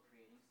trans people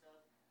creating stuff.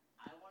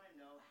 I want to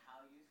know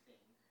how you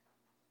think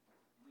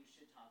we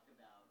should talk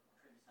about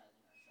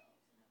criticizing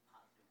ourselves in a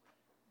positive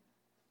way,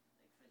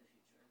 like for the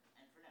future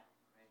and for now,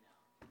 right now.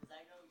 Because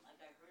I know,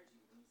 like, I heard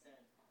you when you said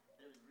that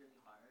it was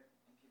really hard,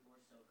 and people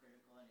were so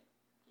critical, and it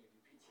gave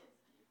you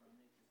PTSD from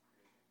it.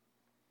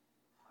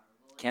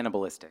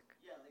 Cannibalistic.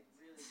 Yeah, like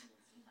really mean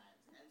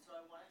sometimes. And so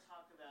I want to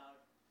talk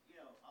about, you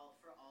know,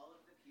 for all of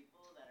the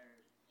people that are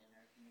in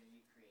our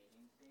community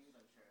creating things,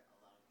 I'm sure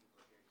a lot of people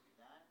here do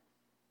that.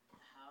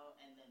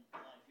 And then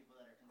a lot of people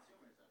that are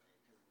consumers of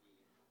it,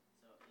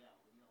 so yeah,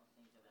 what do you all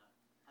think about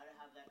how to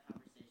have that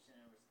conversation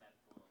in a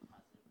respectful,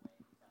 positive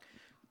way?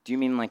 Do you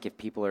mean like if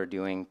people are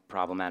doing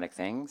problematic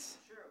things?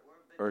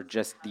 Or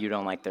just you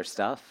don't like their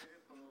stuff?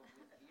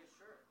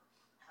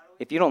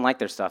 If you don't like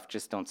their stuff,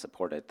 just don't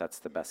support it. That's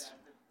the best.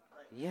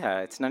 Yeah,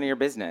 it's none of your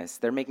business.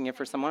 They're making it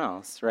for someone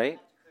else, right?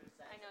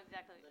 I know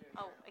exactly.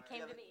 Oh, it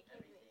came to me.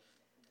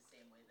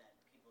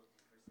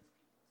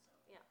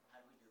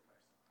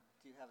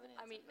 Do you have an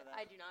answer I mean, for that?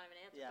 I do not have an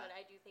answer, Yeah. but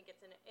I do think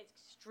it's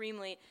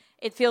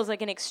it feels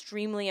like an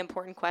extremely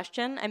important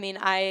question. I mean,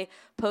 I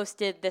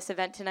posted this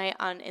event tonight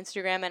on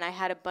Instagram, and I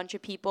had a bunch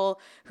of people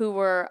who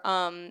were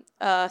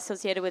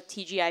associated with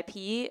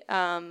TGIP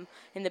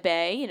in the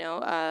Bay,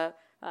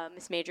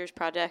 Miss Major's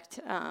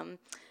project.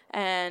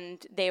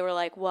 And they were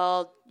like,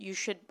 well, you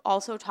should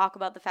also talk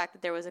about the fact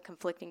that there was a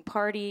conflicting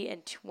party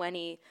in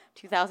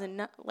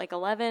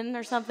 2011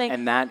 or something.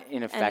 And that,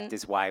 in effect,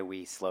 is why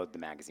we slowed the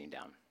magazine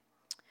down.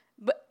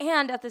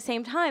 And at the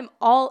same time,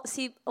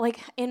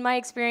 in my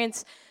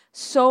experience,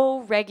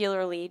 so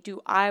regularly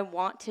do I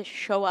want to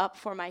show up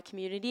for my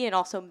community and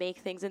also make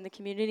things in the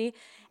community.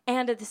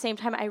 And at the same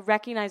time, I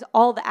recognize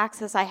all the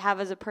access I have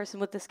as a person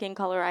with the skin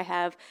color I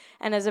have,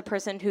 and as a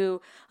person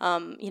who,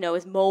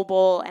 is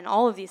mobile and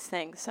all of these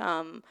things.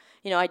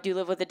 I do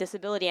live with a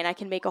disability, and I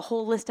can make a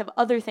whole list of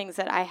other things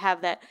that I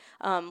have that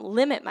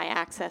limit my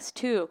access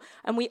too.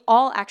 And we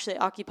all actually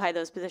occupy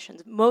those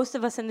positions. Most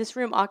of us in this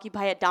room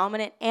occupy a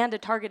dominant and a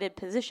targeted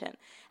position.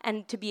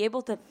 And to be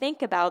able to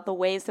think about the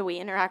ways that we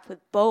interact with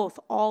both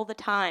all the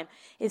time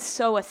is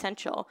so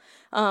essential.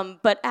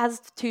 But as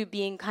to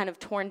being kind of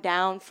torn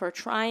down for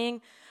trying,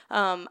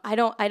 I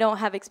don't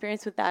have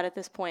experience with that at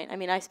this point. I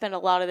mean, I spend a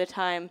lot of the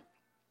time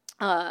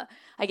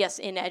I guess,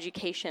 in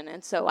education.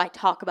 And so I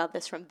talk about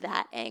this from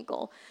that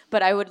angle.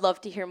 But I would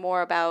love to hear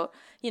more about,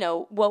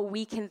 what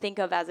we can think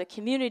of as a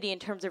community in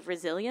terms of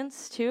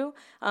resilience, too.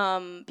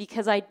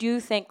 Because I do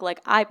think,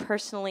 I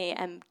personally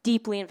am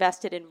deeply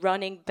invested in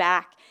running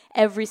back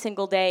every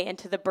single day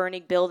into the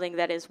burning building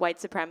that is white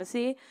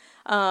supremacy.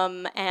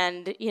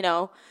 And,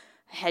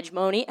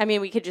 hegemony. I mean,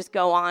 we could just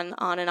go on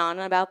and on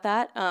about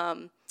that.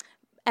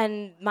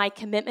 And my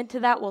commitment to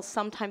that will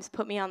sometimes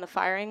put me on the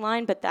firing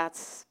line, but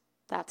that's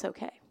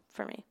okay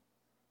for me.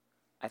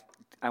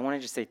 I want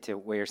to just say to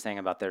what you're saying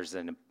about there's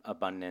an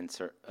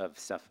abundance of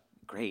stuff.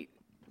 Great.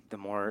 The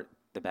more,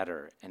 the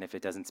better. And if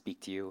it doesn't speak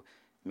to you,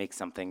 make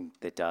something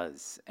that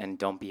does. And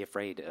don't be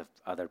afraid of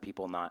other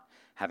people not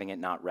having it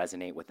not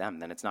resonate with them.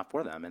 Then it's not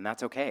for them. And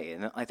that's okay.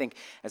 And I think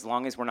as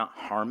long as we're not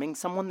harming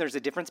someone, there's a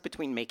difference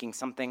between making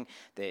something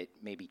that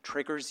maybe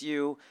triggers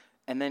you,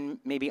 and then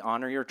maybe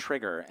honor your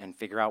trigger and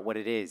figure out what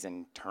it is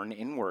and turn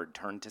inward,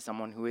 turn to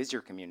someone who is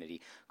your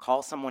community.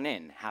 Call someone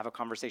in, have a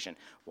conversation.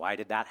 Why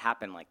did that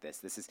happen like this?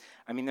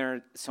 There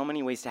are so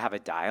many ways to have a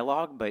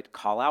dialogue, but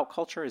call-out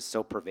culture is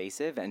so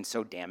pervasive and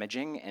so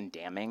damaging and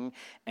damning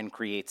and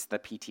creates the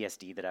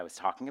PTSD that I was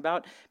talking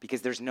about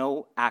because there's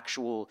no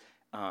actual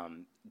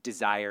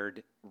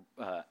desired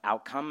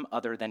outcome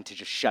other than to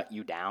just shut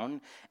you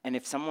down. And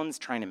if someone's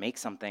trying to make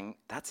something,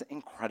 that's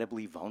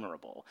incredibly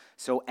vulnerable.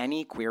 So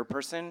any queer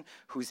person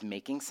who's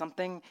making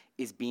something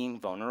is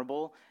being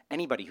vulnerable.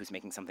 Anybody who's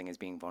making something is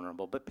being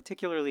vulnerable, but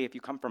particularly if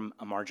you come from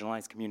a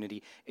marginalized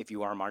community, if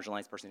you are a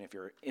marginalized person, if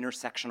you're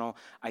intersectional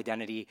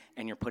identity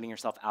and you're putting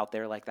yourself out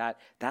there like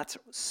that, that's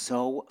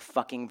so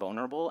fucking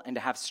vulnerable. And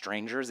to have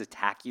strangers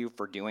attack you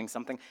for doing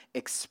something,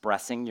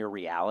 expressing your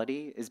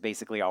reality is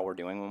basically all we're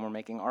doing when we're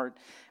making art,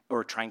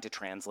 or trying to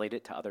translate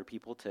it to other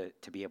people to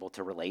be able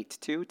to relate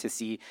to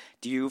see,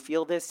 do you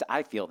feel this?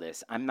 I feel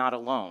this. I'm not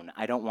alone.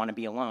 I don't want to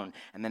be alone.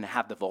 And then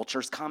have the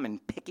vultures come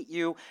and pick at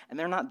you, and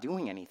they're not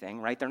doing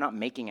anything, right? They're not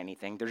making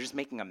anything. They're just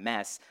making a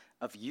mess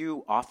of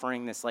you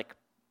offering this,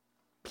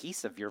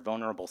 piece of your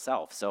vulnerable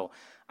self. So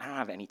I don't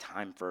have any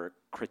time for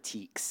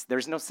critiques.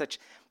 There's no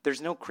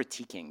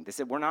critiquing.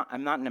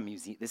 I'm not in a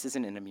museum. This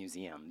isn't in a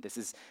museum. This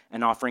is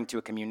an offering to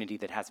a community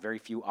that has very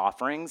few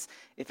offerings.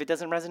 If it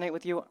doesn't resonate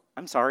with you,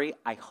 I'm sorry.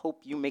 I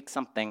hope you make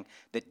something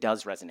that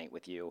does resonate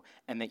with you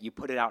and that you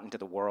put it out into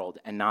the world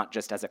and not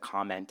just as a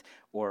comment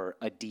or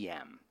a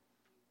DM.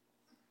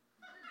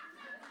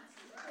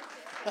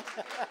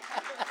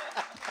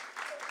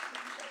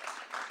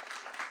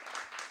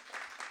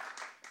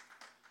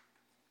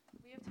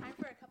 Time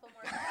for a couple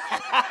more.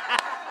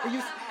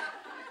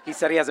 He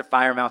said he has a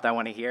fire mouth I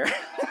want to hear. I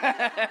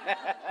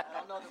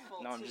don't know the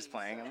full No, I'm just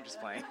playing. I'm just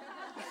playing.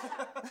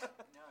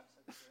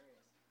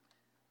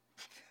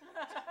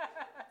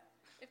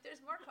 If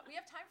there's more, we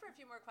have time for a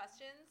few more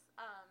questions.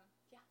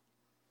 Yeah.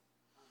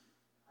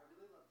 I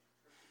really loved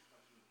Trish's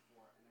question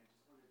before, and I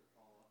just wanted to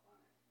follow up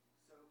on it.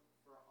 So,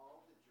 for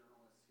all the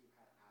journalists who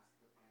had asked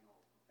the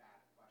panel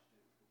bad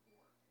questions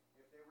before,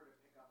 if they were to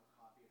pick up a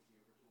copy of the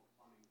original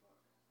plumbing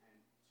book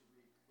and to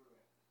read through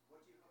it,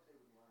 what do you hope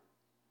they would learn?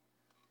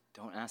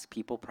 Don't ask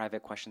people private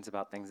questions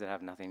about things that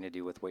have nothing to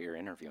do with what you're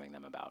interviewing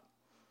them about.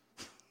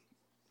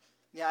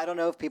 Yeah, I don't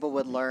know if people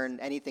would learn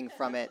anything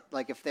from it.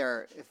 If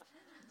their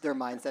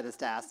mindset is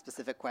to ask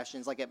specific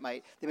questions,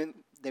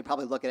 they'd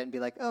probably look at it and be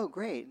like, "Oh,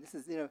 great,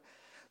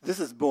 this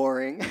is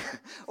boring,"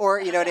 or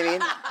you know what I mean?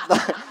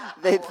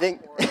 They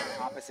think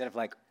opposite of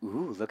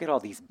ooh, look at all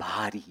these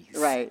bodies.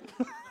 Right.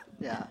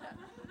 Yeah.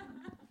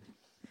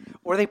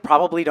 Or they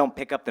probably don't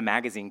pick up the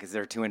magazine because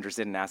they're too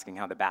interested in asking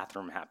how the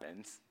bathroom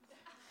happens.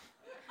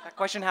 That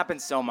question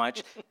happens so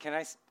much. Can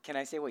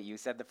I say what you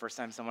said the first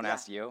time someone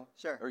asked you?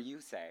 Sure. Or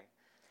you say?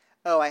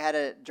 Oh, I had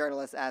a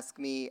journalist ask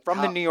me From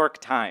the New York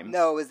Times.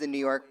 No, it was the New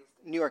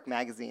York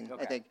Magazine,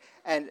 I think.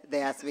 And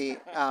they asked me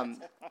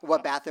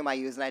what bathroom I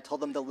use, and I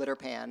told them the litter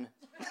pan.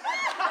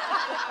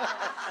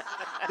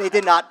 They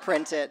did not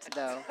print it,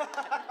 though.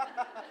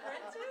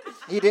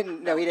 He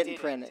didn't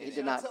print it. He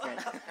did not print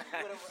it.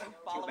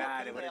 Too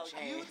bad. It would have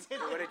changed. It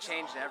would have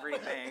changed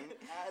everything.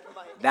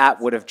 That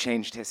would have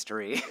changed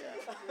history.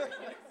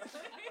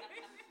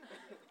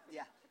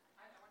 Yeah.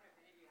 I wonder if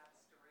any of you have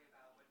a story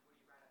about what you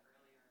brought up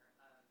earlier,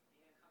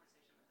 being in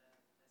conversation with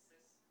a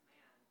cis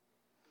man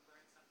who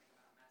learned something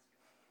about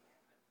masculinity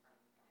and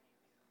manhood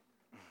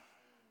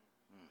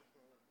from any of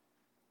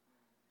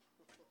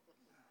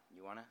you.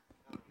 You wanna?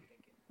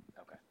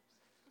 Okay.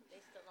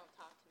 They still don't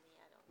talk to me.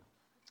 I don't know.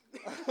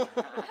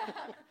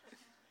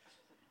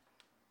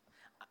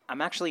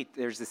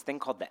 There's this thing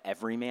called the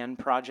Everyman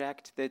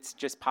Project that's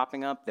just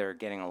popping up. They're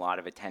getting a lot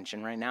of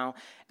attention right now.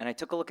 And I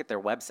took a look at their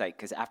website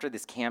because after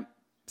this camp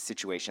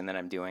situation that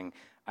I'm doing,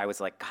 I was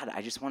like, God,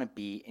 I just want to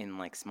be in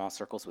like small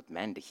circles with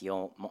men to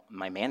heal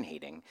my man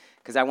hating.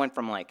 Because I went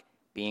from like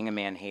being a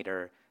man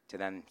hater to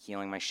then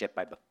healing my shit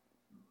by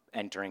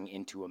entering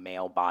into a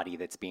male body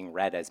that's being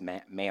read as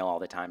male all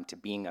the time to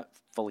being a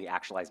fully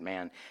actualized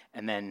man,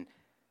 and then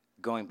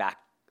going back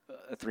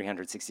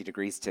 360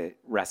 degrees to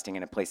resting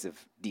in a place of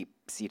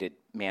deep-seated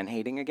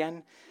man-hating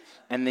again.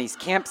 And these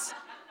camps,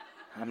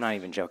 I'm not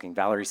even joking,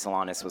 Valerie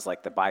Solanas was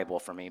like the Bible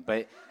for me,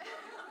 but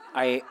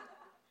I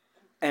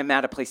am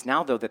at a place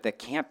now, though, that the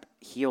camp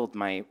healed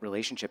my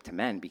relationship to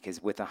men,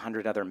 because with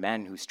 100 other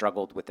men who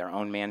struggled with their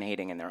own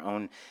man-hating and their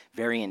own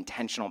very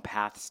intentional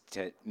paths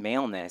to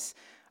maleness,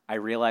 I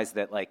realized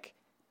that, like,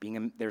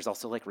 there's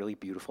also like really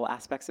beautiful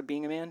aspects of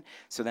being a man.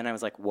 So then I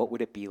was like, what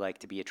would it be like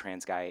to be a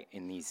trans guy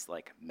in these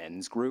like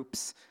men's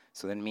groups?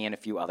 So then me and a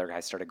few other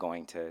guys started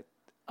going to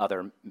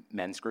other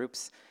men's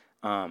groups,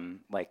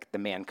 like the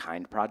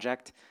Mankind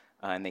Project,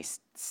 and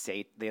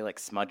they like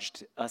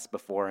smudged us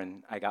before,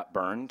 and I got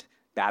burned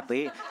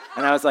badly,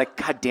 and I was like,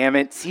 God damn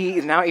it! See,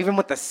 now even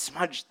with the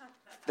smudge,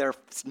 their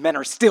men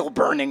are still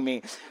burning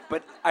me.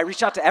 But I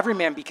reached out to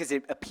Everyman because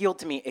it appealed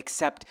to me,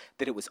 except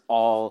that it was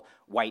all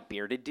white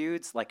bearded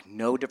dudes, like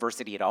no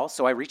diversity at all.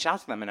 So I reached out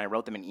to them and I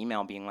wrote them an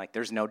email being like,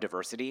 there's no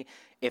diversity.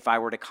 If I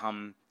were to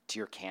come to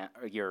your camp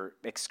or your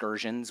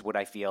excursions, would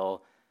I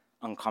feel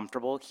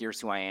uncomfortable? Here's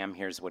who I am,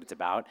 here's what it's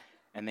about.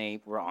 And they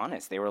were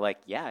honest. They were like,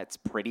 yeah, it's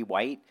pretty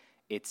white,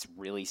 it's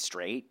really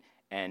straight,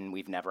 and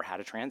we've never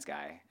had a trans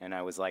guy. And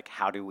I was like,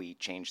 how do we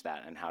change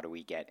that, and how do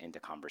we get into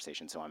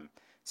conversation? So I'm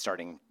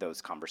starting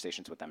those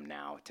conversations with them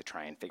now to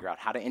try and figure out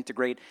how to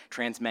integrate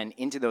trans men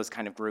into those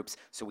kind of groups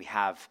so we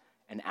have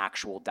an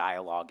actual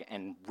dialogue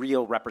and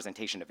real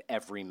representation of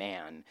every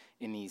man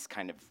in these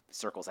kind of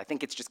circles. I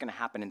think it's just gonna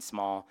happen in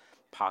small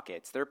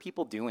pockets. There are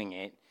people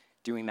doing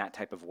that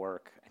type of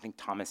work. I think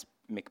Thomas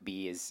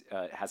McBee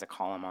has a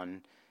column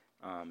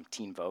on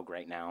Teen Vogue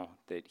right now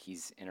that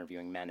he's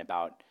interviewing men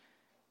about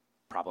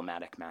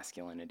problematic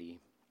masculinity.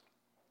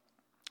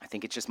 I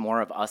think it's just more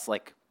of us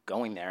like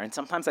going there. And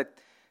sometimes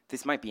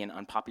this might be an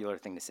unpopular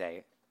thing to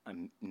say.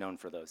 I'm known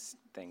for those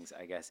things,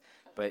 I guess.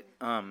 But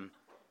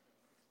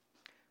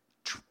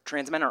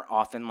trans men are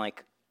often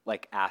like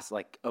asked,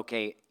 like,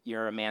 okay,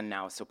 you're a man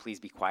now, so please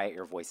be quiet.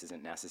 Your voice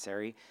isn't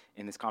necessary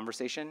in this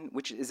conversation,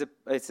 which is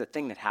it's a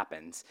thing that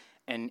happens.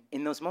 And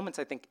in those moments,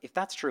 I think if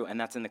that's true, and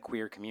that's in the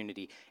queer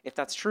community, if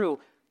that's true,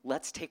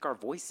 let's take our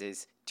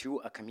voices to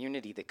a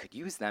community that could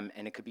use them,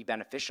 and it could be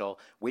beneficial,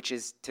 which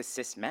is to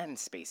cis men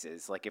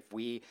spaces. Like if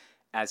we,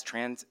 as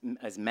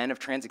men of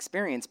trans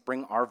experience,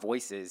 bring our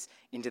voices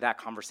into that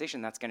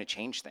conversation, that's gonna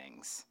change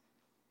things.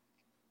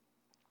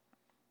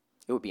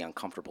 It would be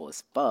uncomfortable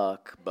as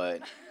fuck,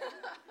 but.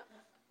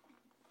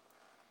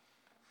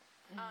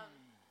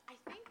 I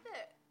think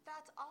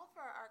that's all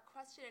for our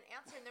question and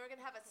answer, and then we're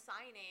gonna have a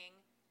signing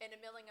and a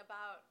milling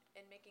about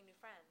and making new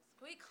friends.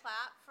 Can we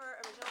clap for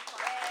original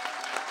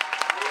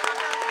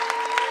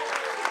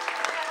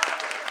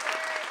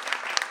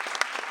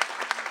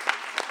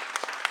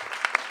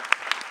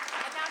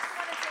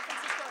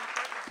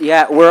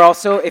Yeah, we're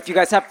also, if you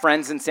guys have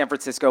friends in San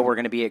Francisco, we're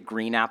going to be at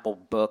Green Apple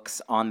Books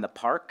on the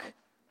Park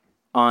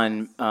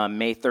on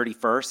May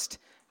 31st,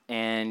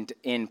 and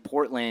in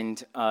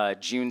Portland,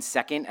 June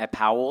 2nd at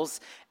Powell's.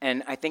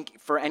 And I think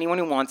for anyone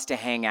who wants to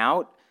hang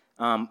out,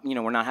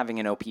 we're not having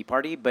an OP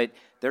party, but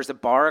there's a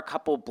bar a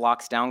couple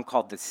blocks down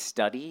called The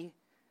Study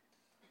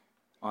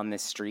on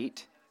this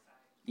street.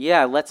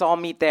 Yeah, let's all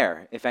meet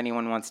there if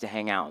anyone wants to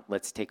hang out.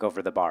 Let's take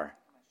over the bar.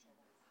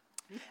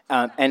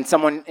 And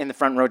someone in the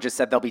front row just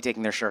said they'll be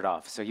taking their shirt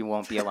off, so you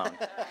won't be alone.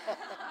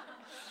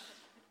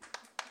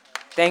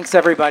 Thanks,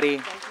 everybody.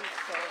 Thank you so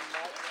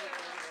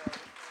much.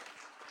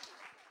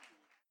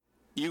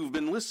 You've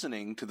been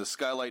listening to the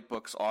Skylight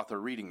Books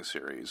author reading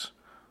series.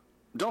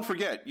 Don't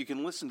forget, you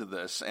can listen to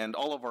this and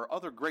all of our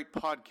other great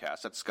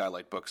podcasts at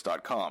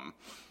skylightbooks.com.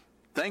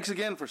 Thanks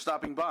again for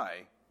stopping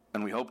by,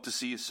 and we hope to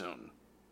see you soon.